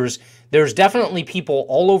that there's definitely people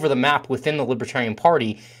all over the map within the Libertarian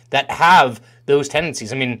Party that have those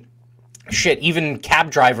tendencies. I mean, shit, even cab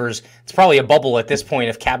drivers, it's probably a bubble at this point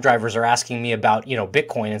if cab drivers are asking me about,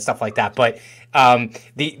 Bitcoin and stuff like that. But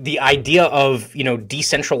the idea of,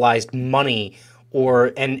 decentralized money,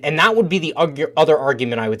 and that would be the other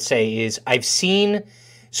argument I would say is I've seen.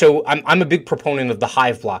 So I'm a big proponent of the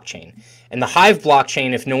Hive blockchain. And the Hive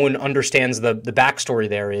blockchain, if no one understands the backstory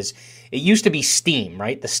there, is it used to be Steem,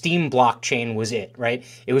 right? The Steem blockchain was it, right?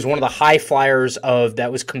 It was one of the high flyers that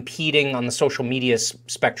was competing on the social media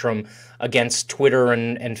spectrum against Twitter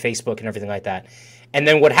and Facebook and everything like that. And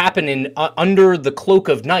then what happened under the cloak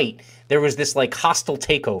of night, there was this like hostile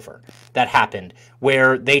takeover that happened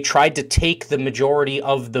where they tried to take the majority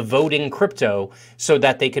of the voting crypto so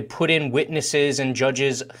that they could put in witnesses and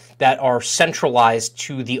judges that are centralized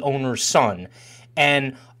to the owner's son.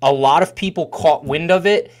 And a lot of people caught wind of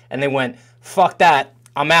it and they went, fuck that,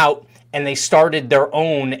 I'm out. And they started their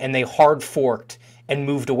own and they hard forked and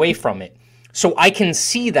moved away from it. So I can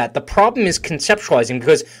see that. The problem is conceptualizing,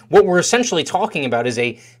 because what we're essentially talking about is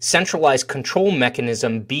a centralized control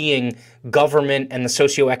mechanism being government and the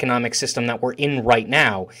socioeconomic system that we're in right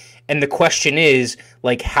now. And the question is,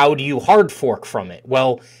 like, how do you hard fork from it?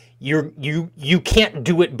 Well, you can't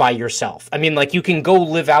do it by yourself. I mean, like, you can go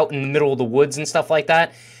live out in the middle of the woods and stuff like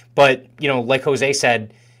that, but, you know, like Jose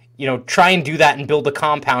said, you know, try and do that and build a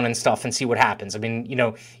compound and stuff and see what happens. I mean, you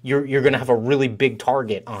know, you're going to have a really big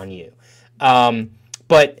target on you.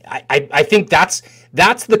 But I think that's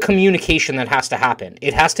the communication that has to happen.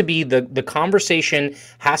 It has to be the conversation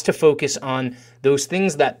has to focus on those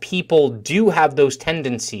things that people do have those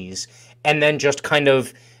tendencies, and then just kind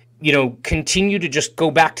of, you know, continue to just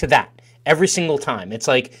go back to that every single time. It's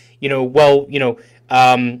like, you know, well, you know,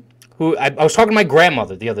 I was talking to my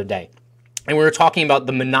grandmother the other day, and we were talking about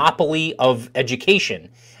the monopoly of education,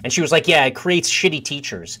 and she was like, yeah, it creates shitty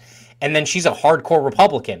teachers. And then she's a hardcore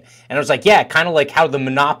Republican. And I was like, yeah, kind of like how the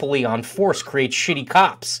monopoly on force creates shitty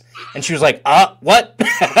cops. And she was like, what?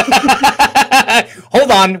 Hold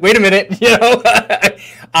on, wait a minute, you know?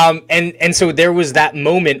 And so there was that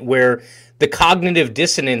moment where the cognitive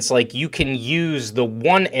dissonance, like, you can use the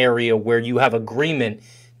one area where you have agreement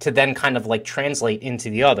to then kind of like translate into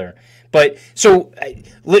the other. But so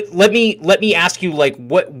let me ask you, like,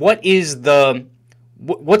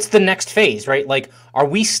 what's the next phase, right? Like, are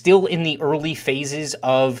we still in the early phases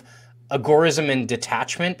of agorism and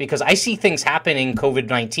detachment? Because I see things happening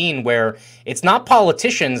COVID-19 where it's not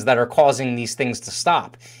politicians that are causing these things to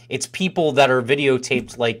stop. It's people that are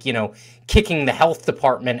videotaped, like, you know, kicking the health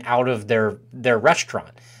department out of their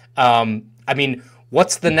restaurant. I mean,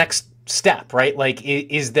 what's the next step, right? Like,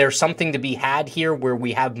 is there something to be had here where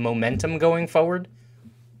we have momentum going forward?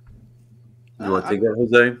 You want to take that,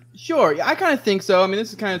 Jose? Sure. Yeah, I kind of think so. I mean,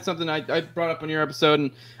 this is kind of something I brought up on your episode.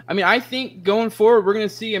 And I mean, I think going forward, we're going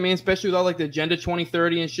to see, I mean, especially with all like the Agenda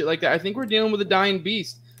 2030 and shit like that, I think we're dealing with a dying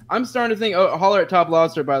beast. I'm starting to think, holler at Top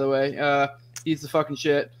Lobster, by the way. He's the fucking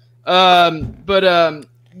shit. I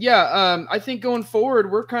think going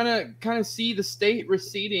forward, we're kind of see the state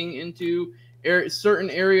receding into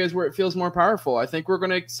certain areas where it feels more powerful. I think we're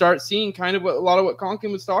going to start seeing kind of a lot of what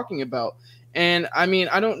Konkin was talking about. And I mean,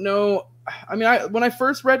 I don't know. I mean, when I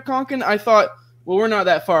first read Konkin, I thought, well, we're not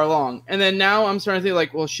that far along. And then now I'm starting to think,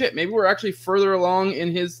 like, well, shit, maybe we're actually further along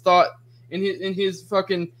in his thought, in his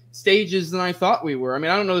fucking stages than I thought we were. I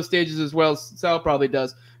mean, I don't know the stages as well as Sal probably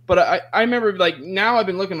does. But I remember, like, now I've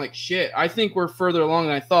been looking like, shit, I think we're further along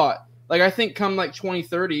than I thought. Like, I think come, like,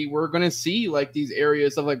 2030, we're going to see, like, these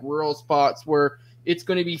areas of, like, rural spots where it's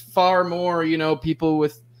going to be far more, you know, people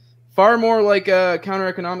with far more, like,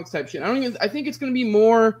 counter-economics type shit. I think it's going to be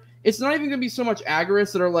more... It's not even going to be so much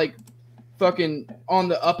agorists that are, like, fucking on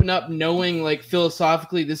the up and up, knowing, like,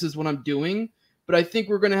 philosophically this is what I'm doing. But I think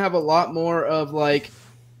we're going to have a lot more of, like,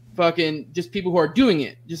 fucking just people who are doing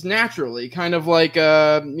it just naturally. Kind of like,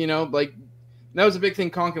 you know, like, that was a big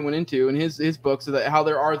thing Konkin went into in his book, so that how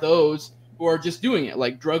there are those who are just doing it,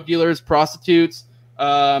 like drug dealers, prostitutes,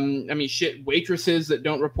 waitresses that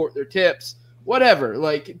don't report their tips, whatever.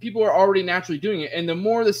 Like, people are already naturally doing it. And the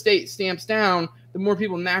more the state stamps down, the more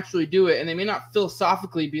people naturally do it, and they may not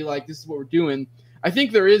philosophically be like, this is what we're doing. I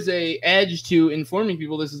think there is a edge to informing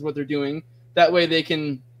people this is what they're doing. That way they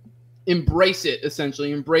can embrace it,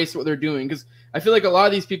 essentially, embrace what they're doing. Because I feel like a lot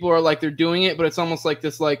of these people are like, they're doing it, but it's almost like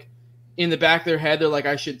this, like, in the back of their head, they're like,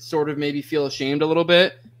 I should sort of maybe feel ashamed a little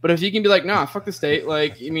bit. But if you can be like, nah, fuck the state.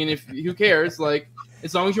 Like, I mean, who cares? Like,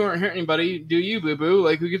 as long as you aren't hurting anybody, do you, boo-boo?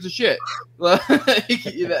 Like, who gives a shit? Like,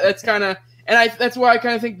 that's kind of... And that's why I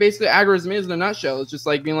kind of think basically agorism is in a nutshell. It's just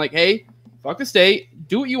like being like, hey, fuck the state,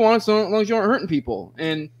 do what you want so long as you aren't hurting people.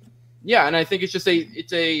 And yeah, and I think it's just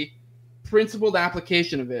a principled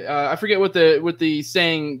application of it. I forget what the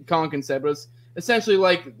saying Konkin said, but it's essentially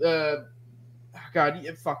like, you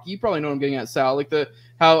probably know what I'm getting at, Sal. Like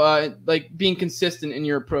like being consistent in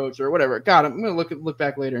your approach or whatever. God, I'm gonna look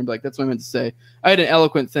back later and be like, that's what I meant to say. I had an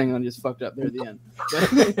eloquent thing and I just fucked up there at the end.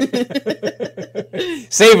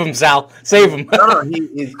 Save him, Sal. Save him. No,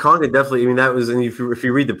 Konkin definitely. I mean, that was, and if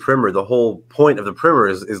you read the primer, the whole point of the primer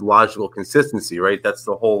is logical consistency, right? That's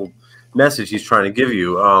the whole message he's trying to give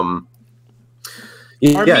you. Our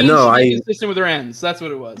means should be consistent with our ends. That's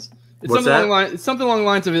what it was. It's something along the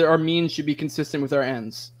lines of our means should be consistent with our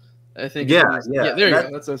ends. I think. Yeah. There you go.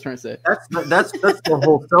 That's what I was trying to say. That's the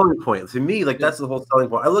whole selling point. To me, like, that's the whole selling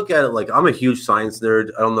point. I look at it like, I'm a huge science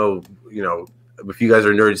nerd. I don't know, you know, if you guys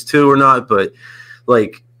are nerds too or not, but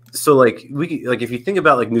like, so like if you think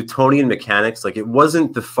about like Newtonian mechanics, like, it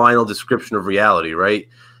wasn't the final description of reality, right?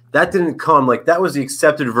 That didn't come, like, that was the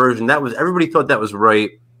accepted version. That was, everybody thought that was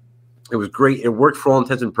right. It was great. It worked for all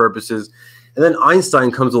intents and purposes. And then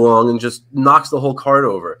Einstein comes along and just knocks the whole card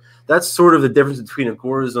over. That's sort of the difference between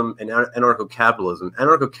agorism and anarcho-capitalism.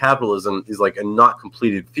 Anarcho-capitalism is like a not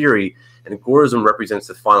completed theory, and agorism represents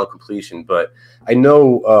the final completion. But I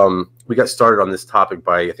know we got started on this topic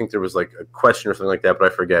by, I think there was like a question or something like that,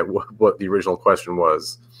 but I forget what the original question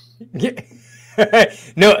was. Yeah.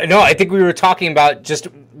 No, I think we were talking about just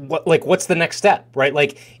what's the next step, right?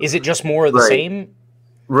 Like, is it just more of the same?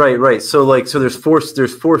 Right. So there's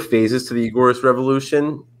four phases to the agorist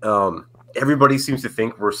revolution. Everybody seems to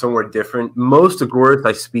think we're somewhere different. Most agorists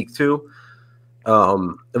I speak to,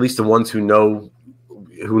 at least the ones who know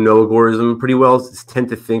agorism pretty well, tend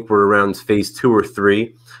to think we're around phase 2 or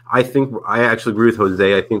 3. I actually agree with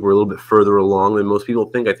Jose. I think we're a little bit further along than most people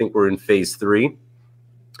think. I think we're in phase 3.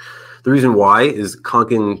 The reason why is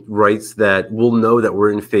Konkin writes that we'll know that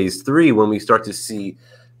we're in phase 3 when we start to see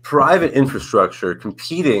private infrastructure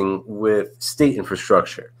competing with state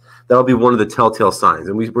infrastructure. That'll be one of the telltale signs,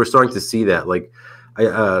 and we're starting to see that. Like,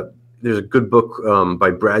 there's a good book by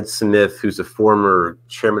Brad Smith, who's a former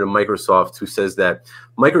chairman of Microsoft, who says that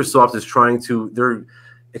Microsoft is they're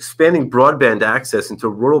expanding broadband access into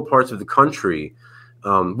rural parts of the country,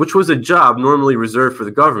 which was a job normally reserved for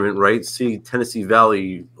the government, right? See, Tennessee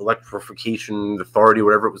Valley Electrification Authority,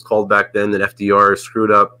 whatever it was called back then, that FDR screwed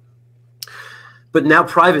up. But now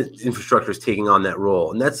private infrastructure is taking on that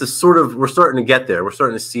role. And that's we're starting to get there. We're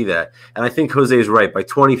starting to see that. And I think Jose is right. By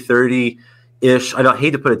 2030-ish, I don't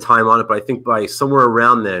hate to put a time on it, but I think by somewhere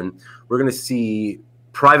around then, we're going to see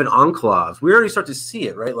private enclaves. We already start to see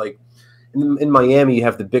it, right? Like in Miami, you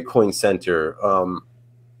have the Bitcoin Center.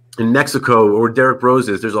 In Mexico, or Derek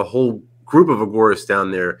Rose's, there's a whole group of agorists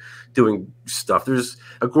down there doing stuff. There's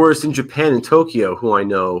agorists in Japan and Tokyo who I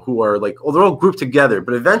know who are like, they're all grouped together.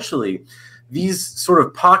 But eventually, these sort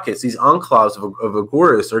of pockets, these enclaves of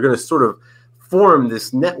agorists are going to sort of form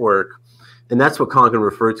this network. And that's what Konkin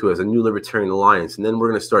referred to as a new libertarian alliance. And then we're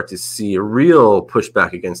going to start to see a real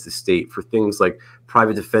pushback against the state for things like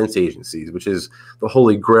private defense agencies, which is the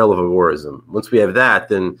holy grail of agorism. Once we have that,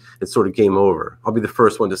 then it's sort of game over. I'll be the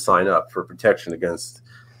first one to sign up for protection against,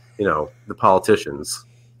 the politicians.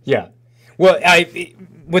 Yeah. Well,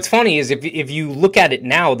 what's funny is if you look at it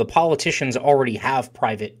now, the politicians already have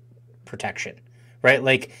private protection, right?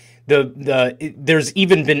 Like there's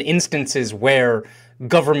even been instances where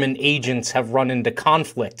government agents have run into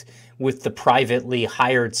conflict with the privately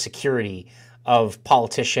hired security of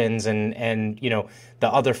politicians and the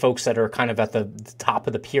other folks that are kind of at the top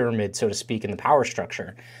of the pyramid, so to speak, in the power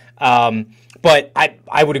structure. But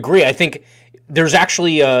I would agree. I think there's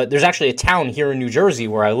actually a town here in New Jersey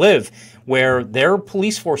where I live where their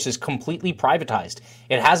police force is completely privatized.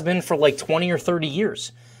 It has been for like 20 or 30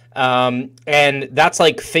 years. And that's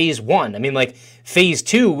like phase 1. I mean, like phase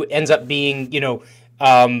 2 ends up being,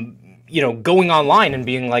 going online and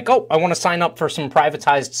being like, I want to sign up for some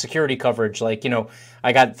privatized security coverage. Like,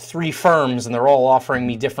 I got 3 firms and they're all offering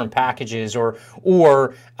me different packages. Or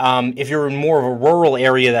if you're in more of a rural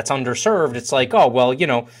area that's underserved, it's like,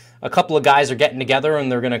 a couple of guys are getting together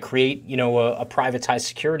and they're going to create, a privatized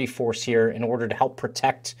security force here in order to help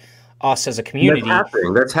protect us as a community.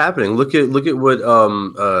 That's happening. Look at what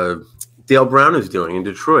Dale Brown is doing in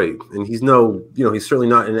Detroit, and he's he's certainly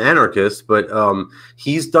not an anarchist, but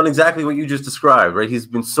he's done exactly what you just described, right? He's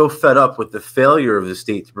been so fed up with the failure of the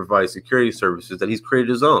state to provide security services that he's created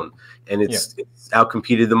his own, and it's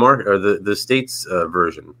outcompeted the market or the state's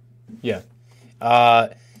version. Yeah.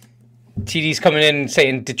 TD's coming in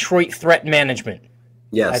saying Detroit Threat Management.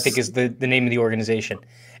 Yes, I think is the name of the organization.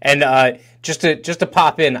 And just to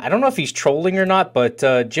pop in, I don't know if he's trolling or not, but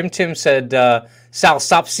Jim Tim said, Sal,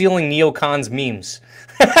 stop stealing neocons memes.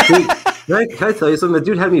 Dude, can I tell you something? The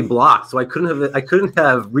dude had me blocked, so I couldn't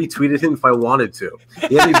have retweeted him if I wanted to.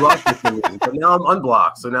 He had me blocked, but now I'm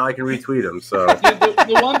unblocked, so now I can retweet him. So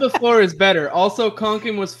the one before is better. Also,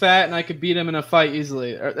 Konkin was fat, and I could beat him in a fight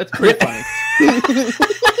easily. That's pretty funny.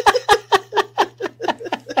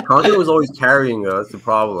 Konkin was always carrying us. That's the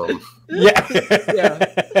problem. Yeah.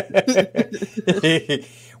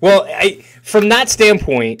 Well, from that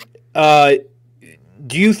standpoint,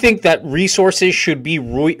 do you think that resources should be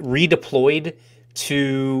redeployed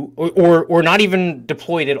to, or not even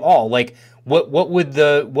deployed at all? Like, what would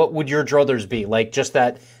your druthers be? Like, just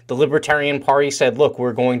that the Libertarian Party said, look,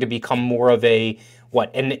 we're going to become more of an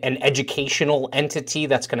educational entity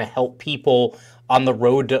that's going to help people on the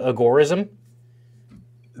road to agorism?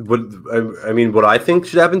 What I think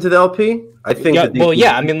should happen to the LP? I think. I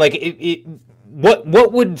mean, like,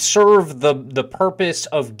 what would serve the purpose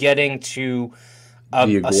of getting to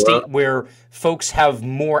a state where folks have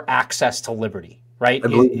more access to liberty, right? I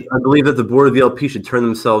believe that the board of the LP should turn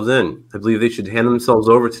themselves in. I believe they should hand themselves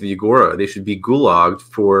over to the Agora. They should be gulagged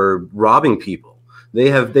for robbing people. They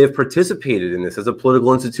have participated in this as a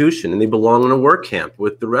political institution, and they belong in a work camp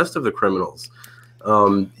with the rest of the criminals.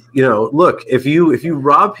 Look, if you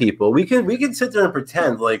rob people, we can sit there and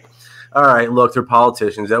pretend like, all right, look, they're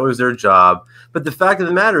politicians. That was their job. But the fact of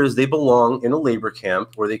the matter is they belong in a labor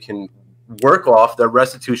camp where they can work off their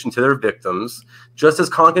restitution to their victims, just as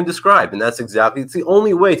Konkin described. And it's the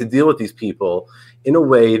only way to deal with these people in a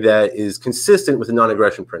way that is consistent with the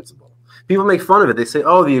non-aggression principle. People make fun of it. They say,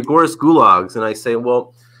 oh, the Agoras gulags. And I say,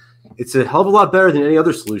 well, it's a hell of a lot better than any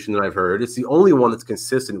other solution that I've heard. It's the only one that's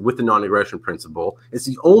consistent with the non-aggression principle. It's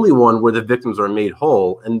the only one where the victims are made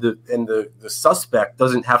whole, and the suspect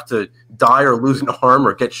doesn't have to die or lose an arm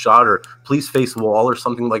or get shot or please face wall or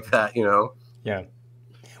something like that, Yeah.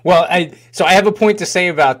 Well, I have a point to say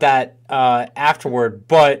about that afterward,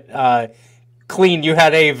 but Clean, you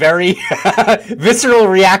had a very visceral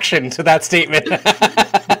reaction to that statement.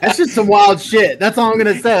 That's just some wild shit. That's all I'm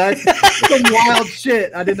gonna say. That's some wild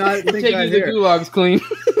shit. I did not think I'd hear. The gulags, Clean.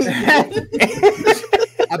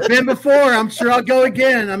 I've been before. I'm sure I'll go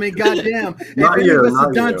again. I mean, goddamn. If any of us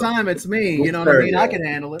have done time, it's me. You know what I mean? I can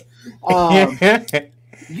handle it.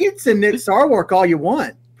 You can send Nick Sarwark all you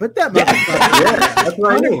want. Put that motherfucker. Yeah, that's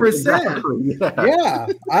what 100%. Yeah.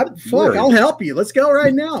 I'll help you. Let's go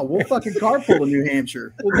right now. We'll fucking carpool to New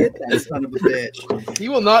Hampshire. We'll get that son of a bitch. He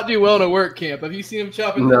will not do well in a work camp. Have you seen him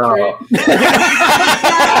chopping the tree?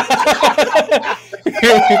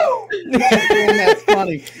 Damn, that's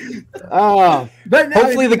funny. But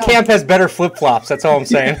hopefully the camp has better flip-flops. That's all I'm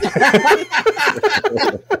saying.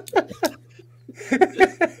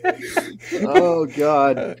 Oh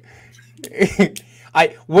God.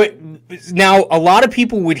 Now a lot of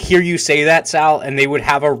people would hear you say that, Sal, and they would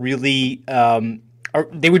have a really or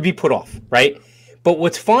they would be put off, right? But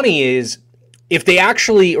what's funny is if they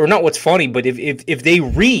actually, or not what's funny, but if they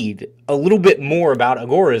read a little bit more about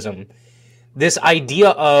agorism, this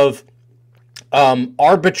idea of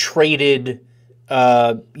arbitrated,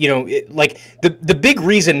 like the big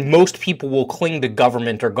reason most people will cling to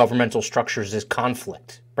government or governmental structures is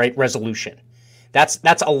conflict, right? Resolution. That's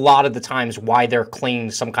a lot of the times why they're clinging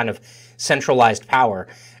to some kind of centralized power.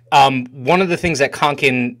 One of the things that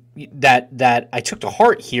Konkin that I took to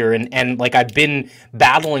heart here and like I've been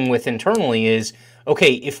battling with internally is,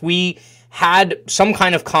 okay, if we had some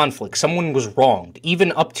kind of conflict, someone was wronged,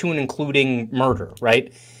 even up to and including murder,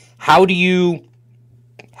 right? How do you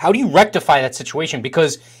rectify that situation?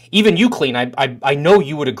 Because even you, Clean, I know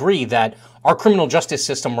you would agree that our criminal justice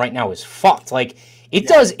system right now is fucked. Like it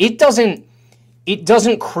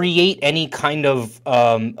doesn't create any kind of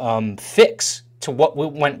fix to what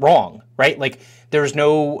went wrong, right? Like there's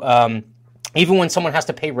no, even when someone has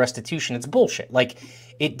to pay restitution, it's bullshit. Like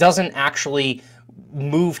it doesn't actually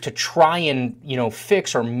move to try and,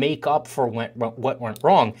 fix or make up for what went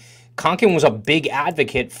wrong. Konkin was a big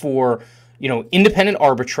advocate for, independent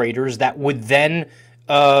arbitrators that would then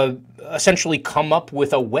essentially come up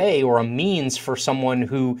with a way or a means for someone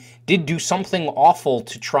who did do something awful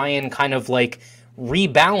to try and kind of like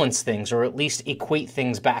rebalance things or at least equate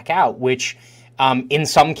things back out, which in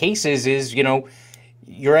some cases is,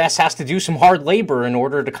 your ass has to do some hard labor in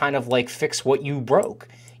order to kind of like fix what you broke,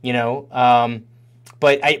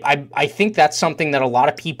 but I think that's something that a lot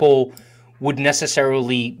of people would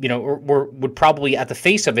necessarily, or would probably at the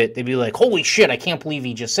face of it, they'd be like, holy shit, I can't believe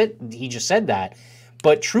he just said that.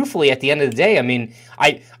 But truthfully, at the end of the day, I mean,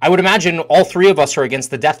 I would imagine all three of us are against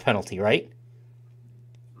the death penalty, right?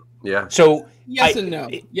 Yeah. So yes and no.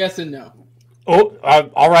 Yes and no. Oh,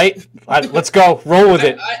 all right. Let's go. Roll with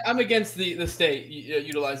it. I'm against the state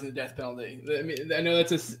utilizing the death penalty. I mean, I know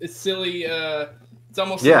that's a silly. It's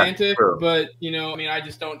almost semantic, true. But I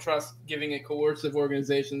just don't trust giving a coercive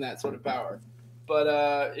organization that sort of power.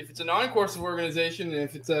 But if it's a non-coercive organization, and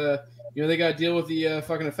if it's they got to deal with the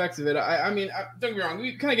fucking effects of it. I mean, don't get me wrong.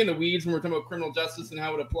 We kind of get in the weeds when we're talking about criminal justice and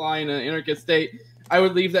how it would apply in an anarchist state. I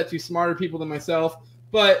would leave that to smarter people than myself.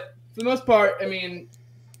 But for the most part, I mean,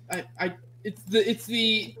 it's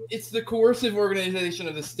the coercive organization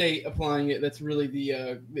of the state applying it that's really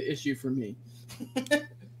the issue for me.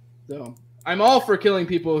 So I'm all for killing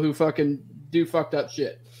people who fucking do fucked up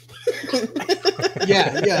shit.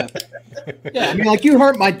 Yeah. I mean, like, you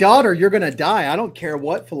hurt my daughter, you're gonna die. I don't care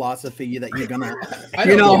what philosophy that you're gonna,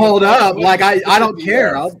 hold up. Like, I don't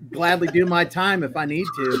care. I'll gladly do my time if I need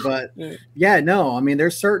to. But yeah, no. I mean,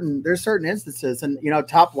 there's certain instances, and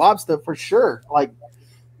top lobster for sure. Like,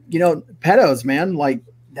 pedos, man, like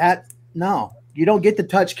that. No, you don't get to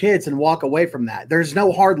touch kids and walk away from that. There's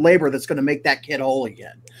no hard labor that's going to make that kid whole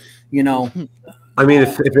again. I mean,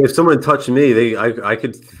 if someone touched me, I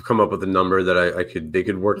could come up with a number that they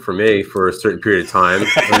could work for me for a certain period of time.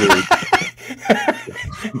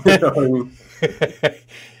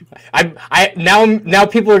 Now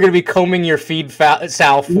people are going to be combing your feed,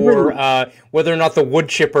 Sal, for whether or not the wood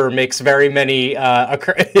chipper makes very many.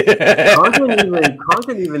 Conklin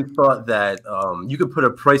even thought that you could put a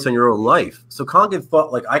price on your own life. So Conklin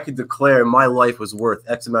thought like I could declare my life was worth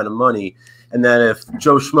X amount of money, and then if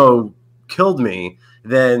Joe Schmo killed me,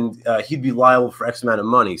 then he'd be liable for X amount of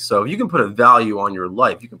money. So if you can put a value on your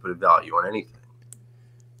life, you can put a value on anything.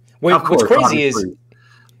 What's crazy is.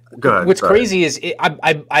 Crazy is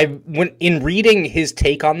when in reading his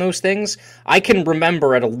take on those things, I can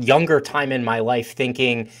remember at a younger time in my life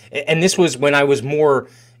thinking, and this was when I was more,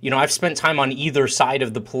 I've spent time on either side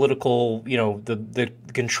of the political, the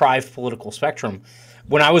contrived political spectrum.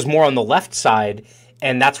 When I was more on the left side,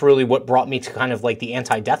 and that's really what brought me to kind of like the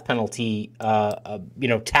anti-death penalty,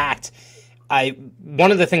 tact.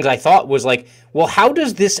 One of the things I thought was like, well, how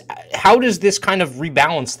does this kind of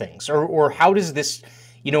rebalance things, or how does this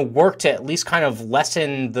work to at least kind of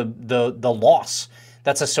lessen the loss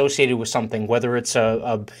that's associated with something, whether it's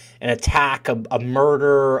an attack, a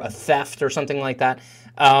murder, a theft, or something like that.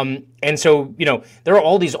 And so, there are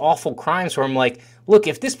all these awful crimes where I'm like, look,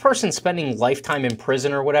 if this person's spending lifetime in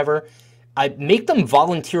prison or whatever, I make them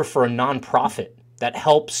volunteer for a nonprofit that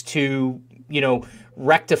helps to,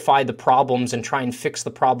 rectify the problems and try and fix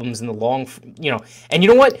the problems in the long, And you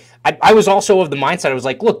know what? I was also of the mindset, I was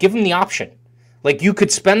like, look, give them the option. Like, you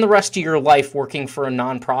could spend the rest of your life working for a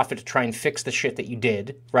nonprofit to try and fix the shit that you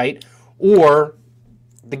did, right? Or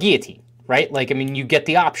the guillotine, right? Like, I mean, you get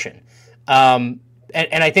the option. And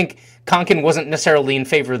I think Konkin wasn't necessarily in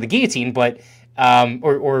favor of the guillotine, but,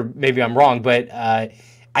 or maybe I'm wrong, but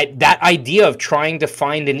that idea of trying to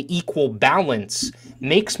find an equal balance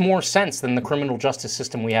makes more sense than the criminal justice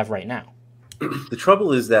system we have right now. The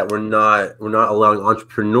trouble is that we're not allowing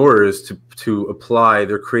entrepreneurs to apply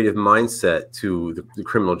their creative mindset to the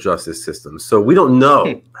criminal justice system. So we don't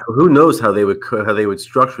know. Who knows how they would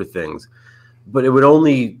structure things? But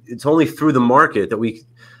it's only through the market that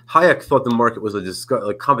Hayek thought the market was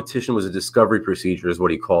competition was a discovery procedure, is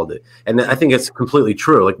what he called it. And I think it's completely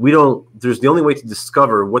true. Like there's the only way to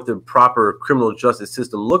discover what the proper criminal justice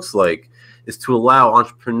system looks like is to allow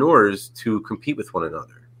entrepreneurs to compete with one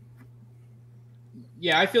another.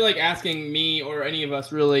 Yeah, I feel like asking me or any of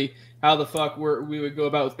us really how the fuck we would go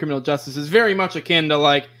about with criminal justice is very much akin to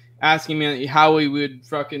like asking me how we would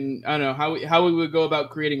fucking, I don't know, how we would go about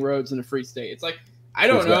creating roads in a free state. It's like, I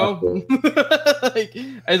don't know. Like,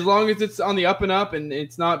 as long as it's on the up and up and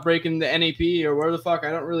it's not breaking the NAP or where the fuck, I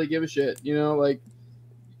don't really give a shit. Like,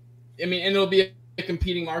 I mean, and it'll be a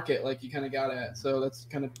competing market like you kind of got at. So that's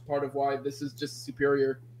kind of part of why this is just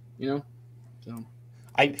superior, so.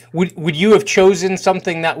 Would you have chosen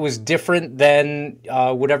something that was different than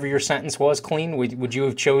whatever your sentence was, Clean? Would you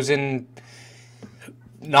have chosen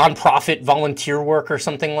nonprofit volunteer work or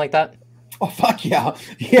something like that? Oh, fuck yeah.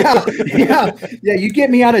 Yeah. You get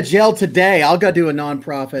me out of jail today, I'll go do a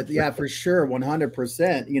nonprofit. Yeah, for sure.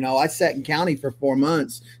 100%. I sat in county for 4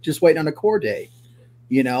 months just waiting on a court date,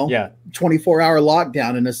 Yeah. 24-hour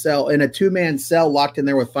lockdown in a cell, in a 2-man cell locked in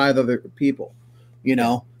there with 5 other people,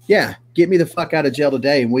 Yeah, get me the fuck out of jail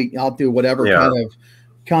today, and I'll do whatever kind of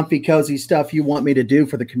comfy, cozy stuff you want me to do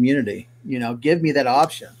for the community. Give me that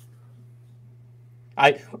option.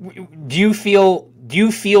 Do you feel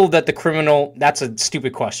that the criminal? That's a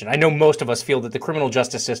stupid question. I know most of us feel that the criminal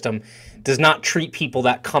justice system does not treat people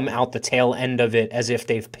that come out the tail end of it as if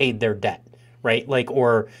they've paid their debt, right? Like,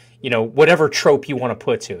 or whatever trope you want to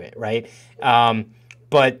put to it, right?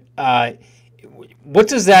 But what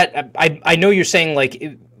does that? I know you're saying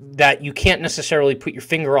like that you can't necessarily put your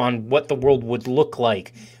finger on what the world would look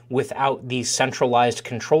like without these centralized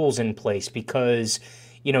controls in place, because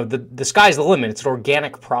the sky's the limit. It's an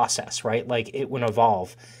organic process, right? Like, it would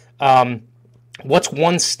evolve. What's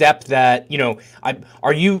one step that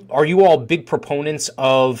are you all big proponents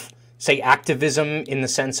of, say, activism in the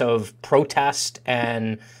sense of protest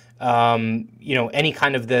and any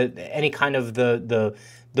kind of the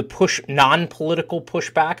push, non-political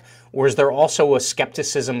pushback, or is there also a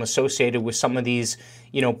skepticism associated with some of these,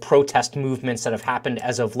 protest movements that have happened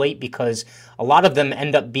as of late, because a lot of them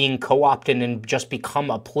end up being co-opted and just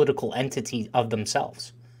become a political entity of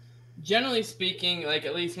themselves? Generally speaking, like,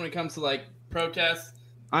 at least when it comes to like protests,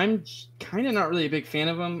 I'm kind of not really a big fan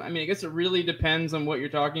of them. I mean, I guess it really depends on what you're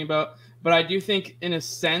talking about, but I do think, in a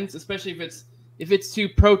sense, especially if it's to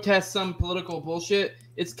protest some political bullshit,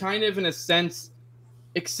 it's kind of, in a sense,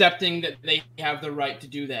 accepting that they have the right to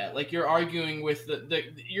do that. Like, you're arguing with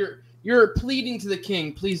you're pleading to the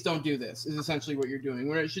king, please don't do this, is essentially what you're doing.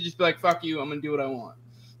 Where it should just be like, fuck you, I'm gonna do what I want.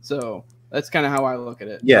 So that's kind of how I look at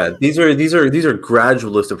it. Yeah, these are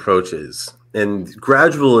gradualist approaches, and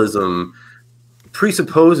gradualism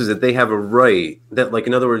presupposes that they have a right, that, like,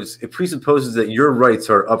 in other words, it presupposes that your rights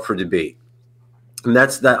are up for debate. And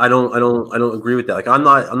that's that. I don't agree with that. Like, I'm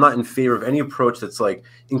not in favor of any approach that's like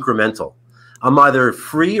incremental. I'm either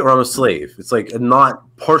free or I'm a slave. It's like, I'm not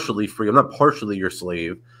partially free. I'm not partially your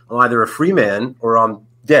slave. I'm either a free man or I'm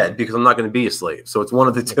dead because I'm not going to be a slave. So it's one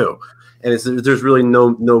of the two. And there's really no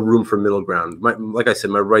room for middle ground. Like I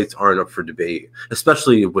said, my rights aren't up for debate,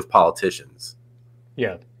 especially with politicians.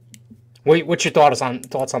 Yeah. What's your thoughts on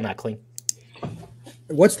that, Clean?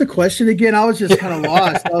 What's the question again? I was just kind of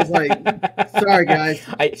lost. I was like, sorry, guys.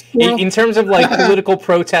 In terms of like political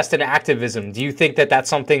protest and activism, do you think that that's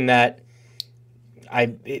something that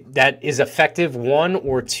that is effective? One,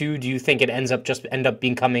 or two, do you think it end up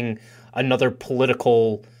becoming another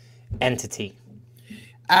political entity?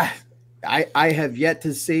 I have yet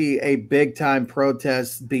to see a big time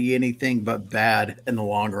protest be anything but bad in the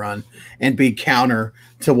long run and be counter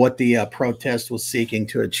to what the protest was seeking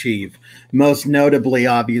to achieve. Most notably,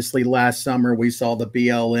 obviously, last summer we saw the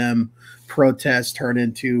BLM protest turn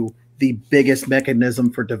into the biggest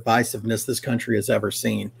mechanism for divisiveness this country has ever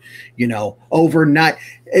seen. You know, overnight,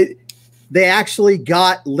 they actually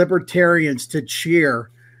got libertarians to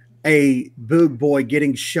cheer a Boog boy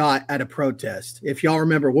getting shot at a protest. If y'all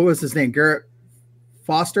remember, what was his name? Garrett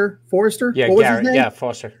Forrester? Yeah, what was Garrett. His name? Yeah,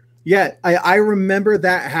 Foster. Yeah, I remember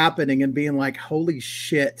that happening and being like, "Holy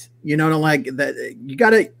shit!" You know, like that. You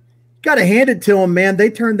gotta hand it to them, man.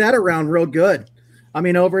 They turned that around real good. I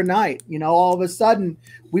mean, overnight. You know, all of a sudden,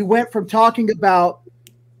 we went from talking about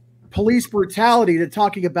police brutality to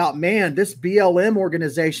talking about, man, this BLM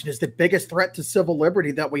organization is the biggest threat to civil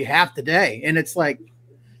liberty that we have today. And it's like,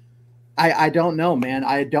 I don't know, man.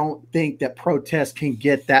 I don't think that protest can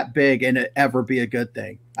get that big and it ever be a good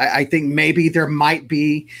thing. I think maybe there might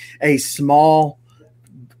be a small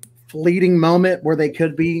fleeting moment where they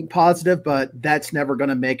could be positive, but that's never going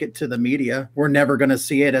to make it to the media. We're never going to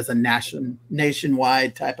see it as a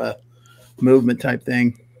nationwide type of movement type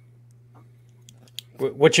thing.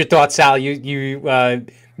 What's your thoughts, Sal? You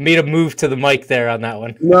made a move to the mic there on that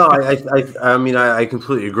one. No, I mean, I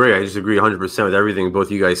completely agree. I just agree 100% with everything both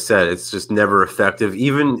you guys said. It's just never effective.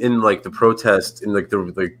 Even in like the protests in like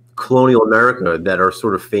the colonial America that are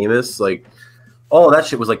sort of famous, like all that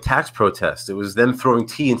shit was like tax protests. It was them throwing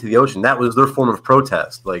tea into the ocean. That was their form of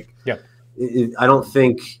protest. Like, yeah, I don't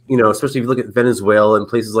think, you know, especially if you look at Venezuela and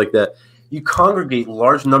places like that, you congregate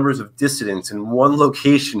large numbers of dissidents in one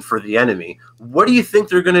location for the enemy. What do you think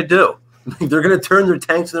they're going to do? They're going to turn their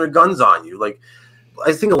tanks and their guns on you. Like,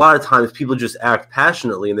 I think a lot of times people just act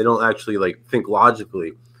passionately and they don't actually like think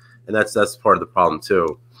logically, and that's part of the problem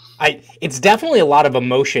too. It's definitely a lot of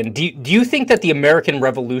emotion. Do you think that the American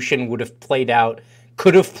Revolution could have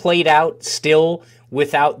played out still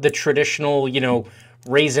without the traditional, you know,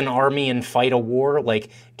 raise an army and fight a war?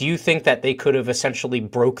 Like, do you think that they could have essentially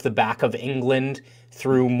broke the back of England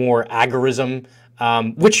through more agorism?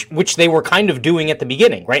 Which they were kind of doing at the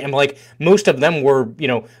beginning, right? And like most of them were, you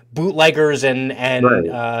know, bootleggers and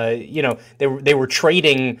right. You know, they were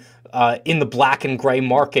trading in the black and gray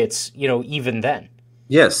markets, you know, even then.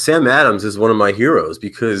 Yes, Sam Adams is one of my heroes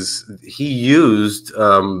because he used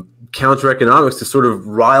counter-economics to sort of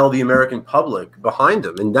rile the American public behind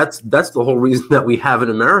him, and that's the whole reason that we have in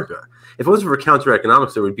America. If it wasn't for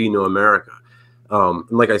counter-economics, there would be no America. And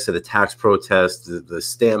like I said, the tax protest, the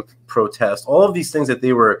stamp protest, all of these things this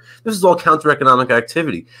is all counter-economic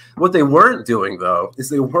activity. What they weren't doing, though, is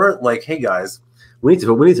they weren't like, hey, guys, we need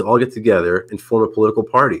to all get together and form a political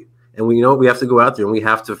party. And we have to go out there and we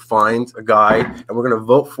have to find a guy and we're going to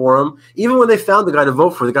vote for him. Even when they found the guy to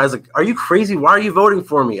vote for, the guy's like, are you crazy? Why are you voting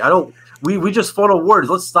for me? We just fought a war.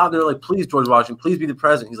 Let's stop. And they're like, please, George Washington, please be the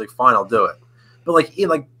president. He's like, fine, I'll do it. But like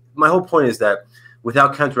my whole point is that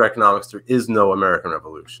without counter-economics, there is no American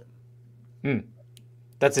Revolution.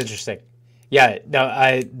 That's interesting. Yeah, no,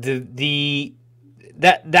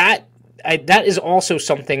 that is also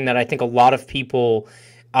something that I think a lot of people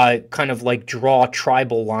kind of like draw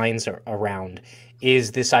tribal lines around,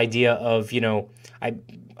 is this idea of, you know,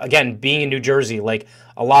 again, being in New Jersey, like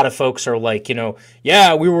a lot of folks are like, you know,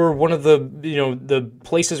 yeah, we were one of the, you know, the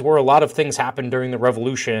places where a lot of things happened during the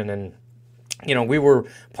Revolution, and you know, we were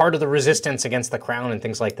part of the resistance against the crown and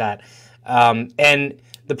things like that. And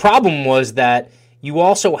the problem was that you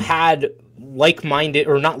also had like-minded,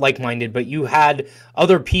 or not like-minded, but you had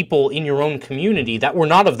other people in your own community that were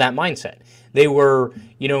not of that mindset. They were,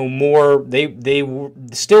 more. They were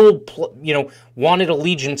still, wanted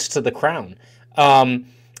allegiance to the crown. And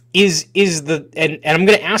I'm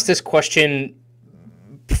going to ask this question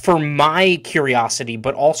for my curiosity,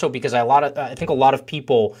 but also because I think a lot of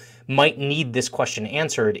people might need this question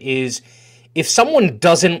answered, is if someone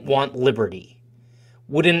doesn't want liberty,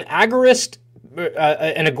 would an agorist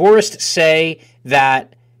say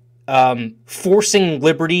that forcing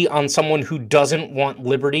liberty on someone who doesn't want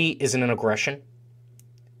liberty isn't an aggression?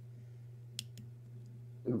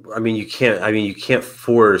 I mean, you can't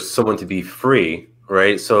force someone to be free.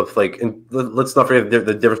 Right. So if let's not forget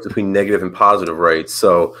the difference between negative and positive, right?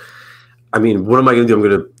 So, I mean, what am I going to do? I'm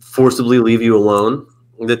going to forcibly leave you alone.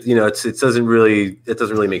 That it doesn't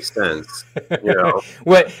really make sense.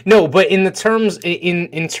 No, but in terms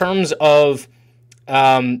of,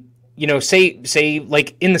 say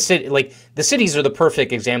like in the city, like the cities are the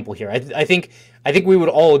perfect example here. I think we would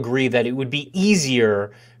all agree that it would be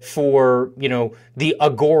easier for the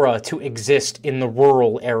agora to exist in the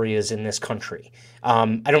rural areas in this country.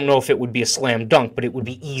 I don't know if it would be a slam dunk, but it would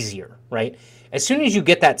be easier, right? As soon as you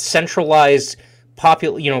get that centralized,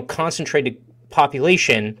 concentrated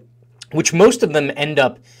population, which most of them end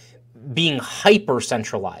up being hyper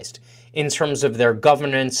centralized in terms of their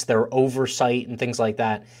governance, their oversight, and things like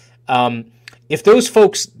that. If those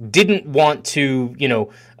folks didn't want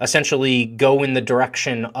to, essentially go in the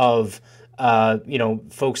direction of,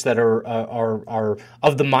 folks that are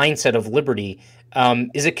of the mindset of liberty,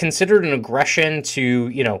 is it considered an aggression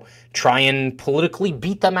to, try and politically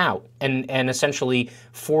beat them out and essentially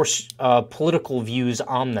force political views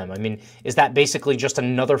on them? I mean, is that basically just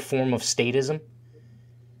another form of statism?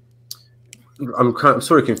 I'm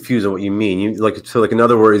sort of confused on what you mean. In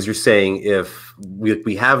other words, you're saying if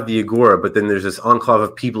we have the agora, but then there's this enclave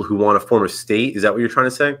of people who want to form a state. Is that what you're trying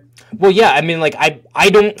to say? Well, yeah. I mean, I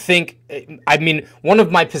don't think. I mean, one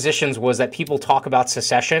of my positions was that people talk about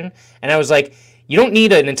secession, and I was like, you don't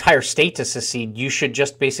need an entire state to secede. You should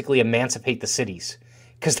just basically emancipate the cities,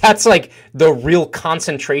 because that's like the real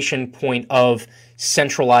concentration point of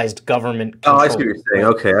centralized government control. Oh, I see what you're saying.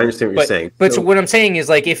 Okay, I understand what you're saying. But so what I'm saying is,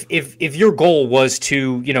 like, if your goal was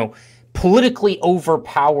to, politically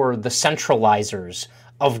overpower the centralizers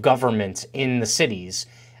of government in the cities,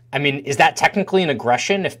 I mean, is that technically an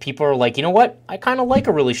aggression if people are like, you know what, I kind of like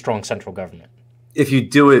a really strong central government? If you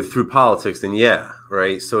do it through politics, then yeah,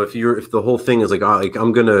 right? So if the whole thing is like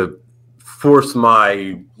I'm going to force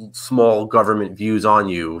my small government views on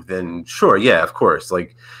you, then sure, yeah, of course. Ron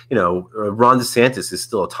DeSantis is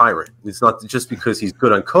still a tyrant. It's not just because he's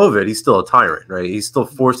good on COVID, he's still a tyrant, right? He's still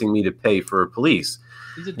forcing me to pay for police.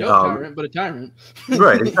 He's a dope tyrant, but a tyrant.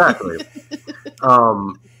 Right, exactly.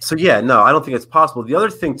 So yeah, no, I don't think it's possible. The other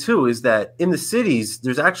thing too is that in the cities,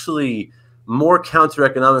 there's actually more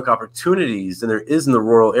counter-economic opportunities than there is in the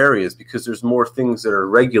rural areas because there's more things that are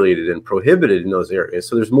regulated and prohibited in those areas.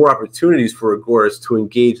 So there's more opportunities for agorists to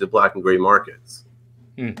engage the black and gray markets.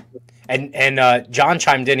 And John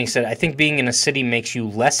chimed in. He said, I think being in a city makes you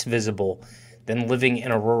less visible than living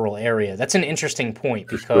in a rural area. That's an interesting point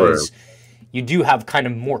because you do have kind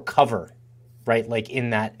of more cover, right? Like in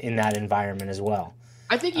that environment as well.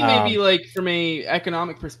 I think you may be like, from a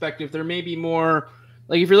economic perspective, there may be more.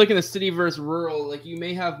 Like if you're looking at city versus rural, like you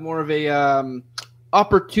may have more of a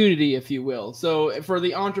opportunity, if you will. So for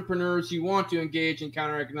the entrepreneurs who want to engage in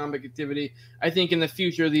counter-economic activity, I think in the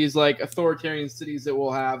future, these like authoritarian cities that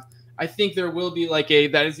we'll have, I think there will be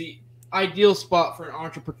that is the ideal spot for an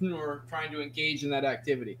entrepreneur trying to engage in that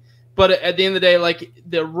activity. But at the end of the day, like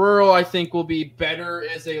the rural, I think will be better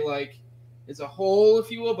as a whole,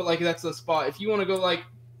 if you will. But like that's the spot. If you want to go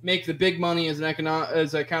make the big money as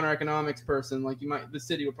a counter economics person, the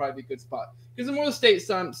city will probably be a good spot because the more the state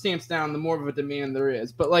stamps down, the more of a demand there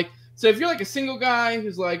is. But so if you're like a single guy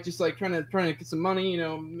who's just trying to get some money,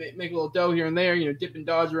 make a little dough here and there, dip and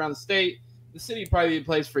dodge around the state, the city would probably be a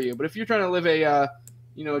place for you. But if you're trying to live a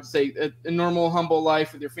normal, humble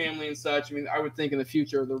life with your family and such, I mean, I would think in the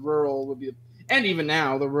future the rural would be, and even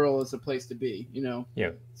now the rural is a place to be,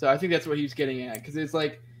 Yeah. So I think that's what he's getting at because it's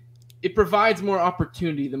it provides more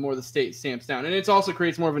opportunity the more the state stamps down. And it also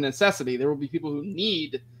creates more of a necessity. There will be people who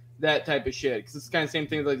need that type of shit because it's kind of the same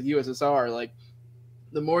thing like the USSR.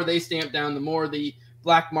 The more they stamp down, the more the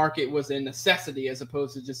black market was a necessity as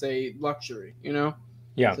opposed to just a luxury,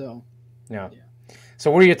 Yeah. So, yeah. So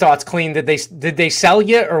what are your thoughts, Clean? Did they sell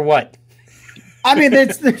you or what? I mean, they're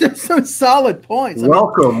just some solid points.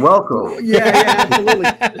 Welcome. Yeah, absolutely.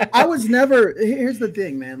 I was never. Here's the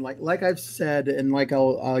thing, man. Like I've said, and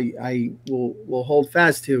I will hold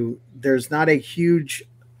fast to. There's not a huge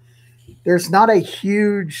there's not a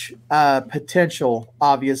huge potential,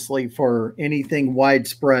 obviously, for anything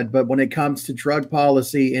widespread. But when it comes to drug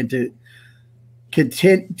policy and to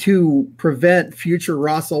prevent future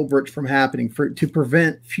Ross Ulbricht from happening, to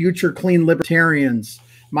prevent future clean libertarians,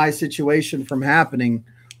 my situation from happening,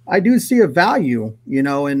 I do see a value,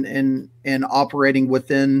 in operating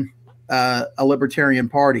within a libertarian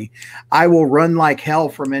party. I will run like hell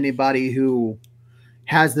from anybody who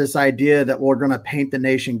has this idea that we're going to paint the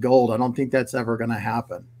nation gold. I don't think that's ever going to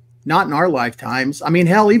happen. Not in our lifetimes. I mean,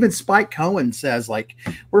 hell, even Spike Cohen says, like,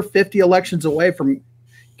 we're 50 elections away from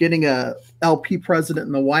getting a LP president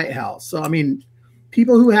in the White House. So, I mean,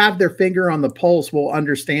 people who have their finger on the pulse will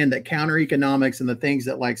understand that counter economics and the things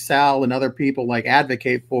that like Sal and other people like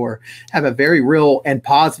advocate for have a very real and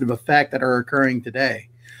positive effect that are occurring today.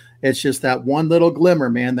 It's just that one little glimmer,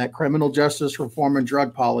 man, that criminal justice reform and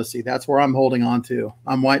drug policy. That's where I'm holding on to.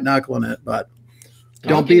 I'm white knuckling it, but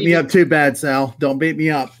don't beat me up too bad, Sal. Don't beat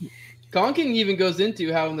me up. Konkin even goes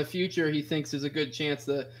into how in the future he thinks there's a good chance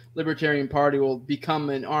the Libertarian Party will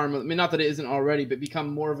become an arm. I mean, not that it isn't already, but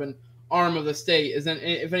become more of an arm of the state. Is then,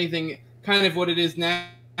 if anything, kind of what it is now,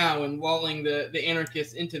 and lulling the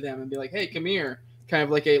anarchists into them and be like, hey, come here, kind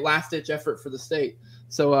of like a last-ditch effort for the state.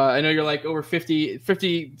 So I know you're like over 50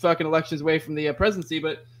 fucking elections away from the presidency,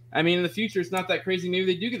 but I mean, in the future, it's not that crazy. Maybe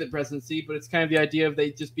they do get the presidency, but it's kind of the idea of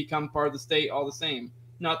they just become part of the state all the same.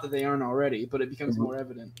 Not that they aren't already, but it becomes more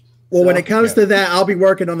evident. Well, when it comes to that, I'll be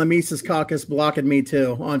working on the Mises Caucus blocking me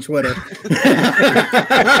too on Twitter.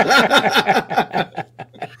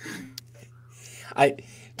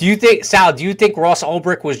 Do you think, Sal, Ross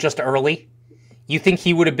Ulbricht was just early? You think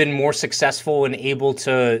he would have been more successful and able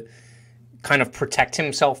to kind of protect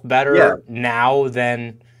himself better now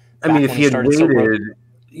than if he had waited,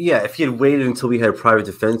 if he had waited until we had private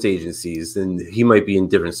defense agencies, then he might be in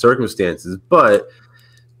different circumstances. But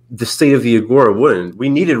the state of the Agora wouldn't. We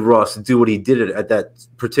needed Ross to do what he did at that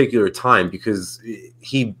particular time because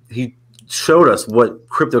he showed us what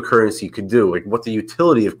cryptocurrency could do, like what the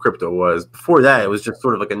utility of crypto was. Before that, it was just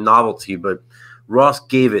sort of like a novelty, but Ross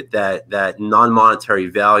gave it that non-monetary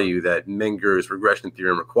value that Menger's regression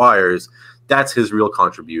theorem requires. That's his real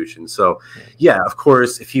contribution. So, of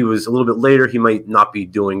course, if he was a little bit later, he might not be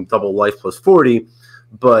doing double life plus 40,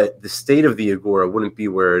 but the state of the Agora wouldn't be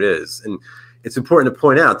where it is. And it's important to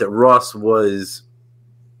point out that Ross was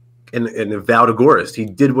an avowed agorist. He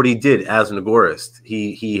did what he did as an agorist.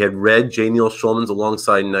 He had read J. Neil Schulman's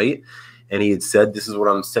Alongside Night, and he had said, this is what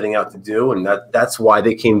I'm setting out to do, and that's why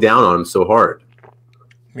they came down on him so hard.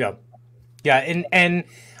 Yeah. Yeah, and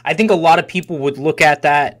I think a lot of people would look at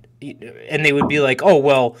that and they would be like, oh,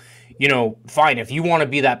 well, fine, if you want to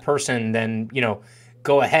be that person, then,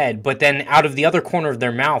 go ahead. But then out of the other corner of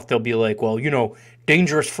their mouth, they'll be like, well,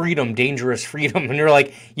 dangerous freedom. And you're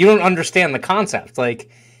like, you don't understand the concept. Like,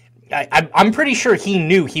 I'm pretty sure he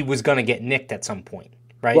knew he was going to get nicked at some point,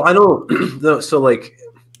 right? Well, I don't. So, like,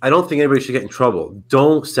 I don't think anybody should get in trouble.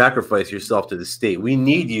 Don't sacrifice yourself to the state. We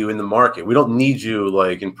need you in the market. We don't need you,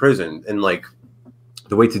 like, in prison. And, like,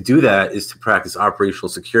 the way to do that is to practice operational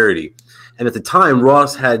security. And at the time,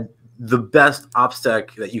 Ross had the best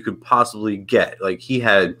OPSEC that you could possibly get. Like, he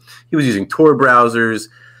was using Tor browsers.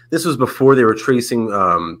 This was before they were tracing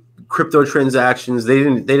crypto transactions. They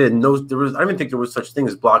didn't know I don't even think there was such thing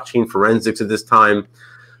as blockchain forensics at this time.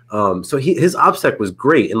 So his OPSEC was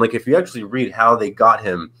great. And like, if you actually read how they got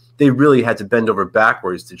him, they really had to bend over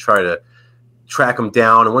backwards to try to track him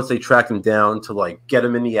down. And once they tracked him down, to like get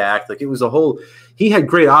him in the act, like, it was he had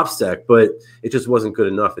great OPSEC, but it just wasn't good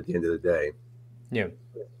enough at the end of the day.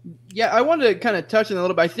 Yeah, I wanted to kind of touch on a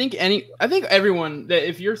little bit. I think everyone, that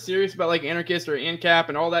if you're serious about like anarchist or ANCAP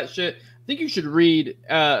and all that shit, I think you should read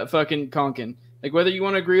fucking Konkin. Like, whether you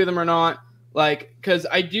want to agree with him or not, like, because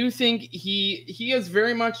I do think he has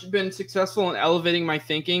very much been successful in elevating my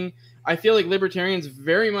thinking. I feel like libertarians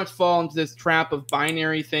very much fall into this trap of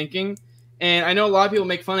binary thinking. And I know a lot of people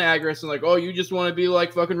make fun of agorists and like, oh, you just want to be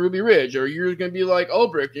like fucking Ruby Ridge, or you're going to be like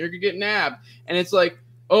Ulbricht, and you're going to get nabbed. And it's like,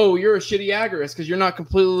 oh, you're a shitty agorist because you're not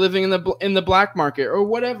completely living in the black market or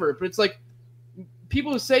whatever. But it's like,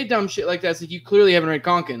 people who say dumb shit like that, it's like, you clearly haven't read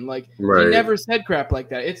Konkin. Like, He never said crap like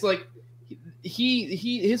that. It's like,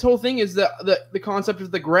 his whole thing is the concept of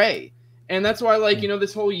the gray. And that's why, like,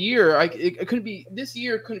 this whole year, this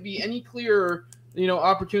year couldn't be any clearer,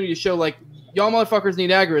 opportunity to show, like, y'all motherfuckers need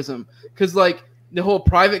agorism. Because, like, the whole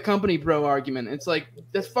private company bro argument, it's like,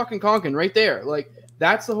 that's fucking Konkin right there. Like,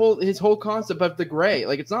 that's his whole concept of the gray.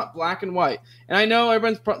 Like, it's not black and white. And I know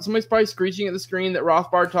somebody's probably screeching at the screen that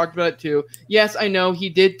Rothbard talked about it too. Yes, I know he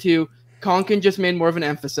did too. Konkin just made more of an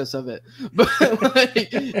emphasis of it. But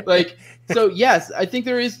so yes, I think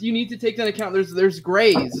you need to take that into account. There's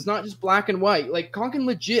grays. It's not just black and white. Like Konkin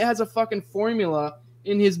legit has a fucking formula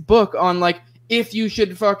in his book on like if you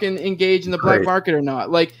should fucking engage in the black market or not.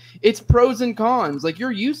 Like it's pros and cons. Like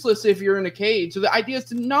you're useless if you're in a cage. So the idea is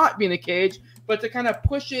to not be in a cage, but to kind of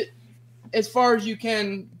push it as far as you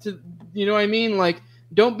can to, you know what I mean? Like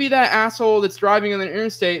don't be that asshole that's driving on the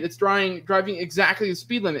interstate that's driving exactly the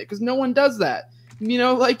speed limit, because no one does that. You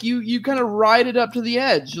know, like you kind of ride it up to the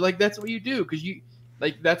edge. Like that's what you do, because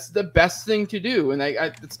that's the best thing to do. And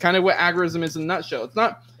it's kind of what agorism is in a nutshell. It's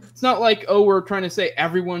not like, oh, we're trying to say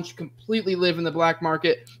everyone should completely live in the black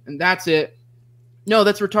market and that's it. No,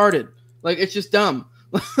 that's retarded. Like it's just dumb.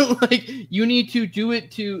 Like you need to do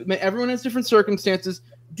it everyone has different circumstances.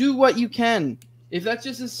 Do what you can. If that's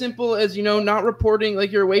just as simple as, you know, not reporting,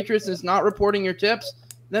 like your waitress is not reporting your tips,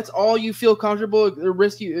 that's all you feel comfortable,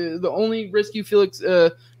 the only risk you feel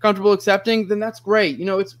comfortable accepting, then that's great. You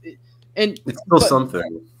know, it's still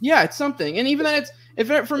something. Yeah, it's something. And even then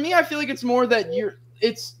for me, I feel like it's more that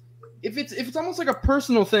if it's almost like a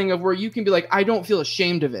personal thing of where you can be like, I don't feel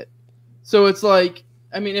ashamed of it. So it's like,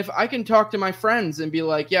 I mean, if I can talk to my friends and be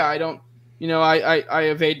like, yeah, I don't, you know, I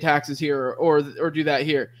evade taxes here or do that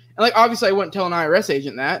here. And like, obviously I wouldn't tell an IRS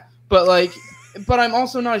agent that, but I'm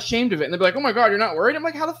also not ashamed of it. And they'll be like, oh my God, you're not worried? I'm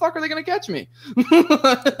like, how the fuck are they going to catch me?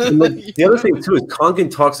 The other thing too is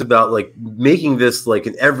Konkin talks about like making this like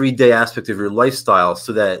an everyday aspect of your lifestyle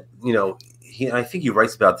so that, you know, I think he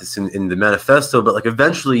writes about this in the manifesto, but like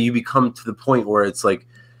eventually you become to the point where it's like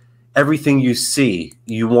everything you see,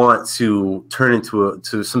 you want to turn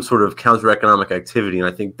into some sort of counter-economic activity. And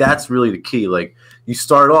I think that's really the key. Like you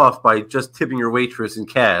start off by just tipping your waitress in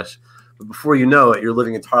cash, but before you know it, you're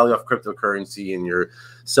living entirely off cryptocurrency and you're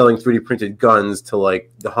selling 3D printed guns to like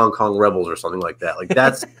the Hong Kong rebels or something like that. Like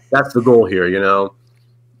that's the goal here, you know?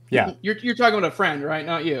 Yeah. You're talking about a friend, right?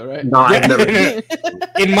 Not you, right? No, I've never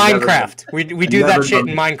in Minecraft. We do that shit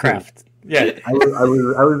in Minecraft. Yeah. I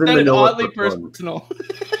was in Manila. Oddly personal.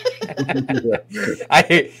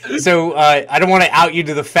 I don't want to out you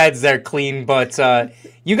to the feds there, Clean, but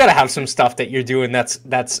you got to have some stuff that you're doing that's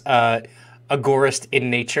agorist in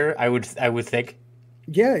nature. I would think.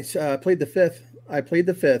 Yes, I played the fifth. I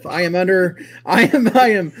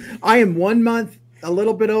am 1 month, a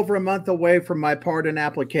little bit over a month away from my pardon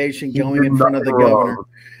application going in front of the governor.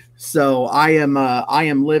 So I am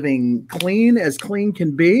living clean as clean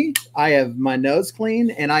can be. I have my nose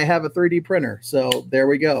clean and I have a 3D printer. So there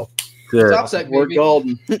we go. Good. We're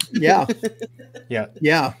golden. Yeah.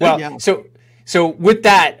 Yeah. Well, yeah. So with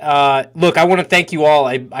that, look, I want to thank you all.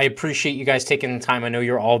 I appreciate you guys taking the time. I know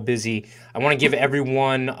you're all busy. I want to give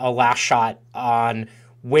everyone a last shot on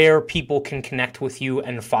where people can connect with you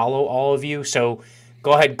and follow all of you. So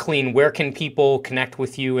go ahead, Clean. Where can people connect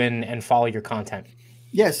with you and follow your content?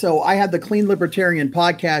 Yeah, so I have the Clean Libertarian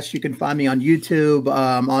podcast. You can find me on YouTube,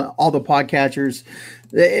 on all the podcatchers.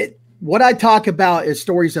 What I talk about is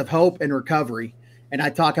stories of hope and recovery. And I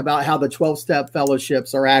talk about how the 12-step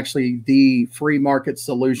fellowships are actually the free market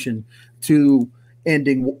solution to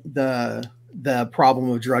ending the problem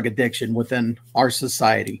of drug addiction within our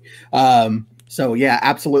society. So yeah,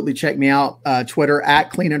 absolutely check me out. Twitter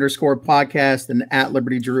 @clean_podcast and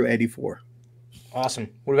 @LibertyDrew84. Awesome.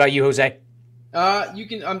 What about you, Jose? You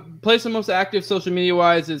can place the most active social media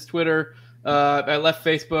wise is Twitter. I left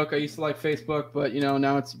Facebook. I used to like Facebook, but you know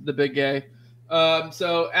now it's the big gay.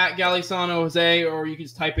 So @Galisano Jose, or you can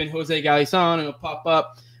just type in Jose Galisan and it'll pop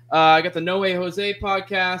up. I got the No Way Jose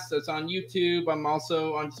podcast. That's on YouTube. I'm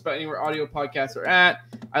also on just about anywhere audio podcasts are at.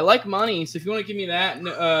 I like money, so if you want to give me that,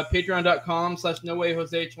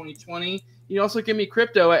 patreon.com/NoWayJose2020. You can also give me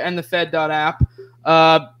crypto at endthefed.app.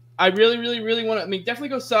 I really, really, really want to. I mean, definitely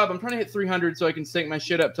go sub. I'm trying to hit 300 so I can sync my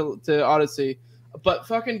shit up to Odyssey. But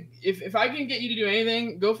fucking, if I can get you to do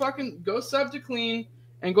anything, go sub to Clean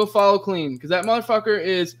and go follow Clean, because that motherfucker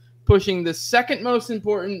is pushing the second most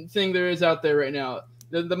important thing there is out there right now.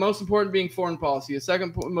 The most important being foreign policy. The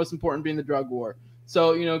second most important being the drug war.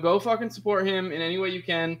 So you know, go fucking support him in any way you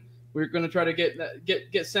can. We're gonna try to get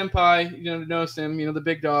Senpai, you know, to notice him. You know, the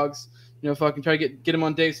big dogs. You know, fucking try to get him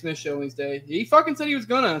on Dave Smith's show Wednesday. He fucking said he was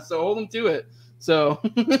gonna, so hold him to it. So,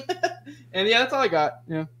 and yeah, that's all I got.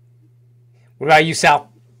 Yeah. What about you,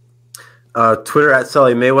 Sal? Twitter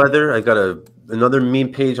 @Sally Mayweather. I got another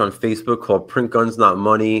meme page on Facebook called Print Guns Not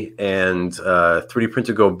Money, and 3D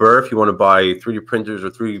Printer Go Burr if you want to buy 3D printers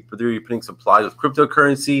or 3D printing supplies with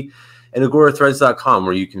cryptocurrency, and agorathreads.com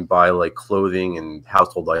where you can buy like clothing and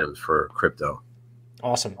household items for crypto.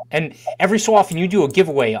 Awesome. And every so often you do a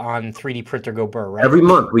giveaway on 3D Printer Go Burr, right? Every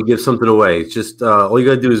month we give something away. It's just all you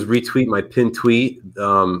got to do is retweet my pinned tweet.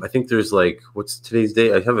 I think there's like, what's today's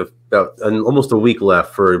date? I have about almost a week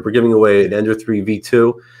left we're giving away an Ender 3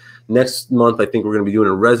 V2. Next month, I think we're going to be doing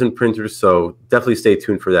a resin printer. So definitely stay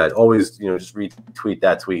tuned for that. Always, just retweet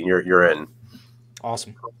that tweet and you're in.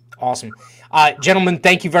 Awesome. Gentlemen,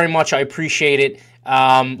 thank you very much. I appreciate it.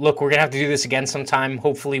 Look, we're going to have to do this again sometime.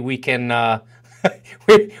 Hopefully we can,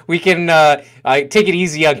 we can take it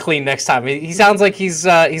easy on Clean next time. He sounds like he's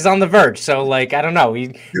on the verge. So like, I don't know.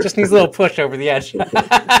 He just needs a little push over the edge.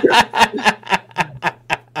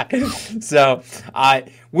 So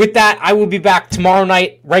with that, I will be back tomorrow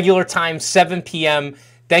night, regular time, 7 p.m.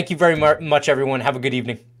 Thank you very much, everyone. Have a good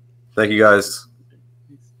evening. Thank you, guys.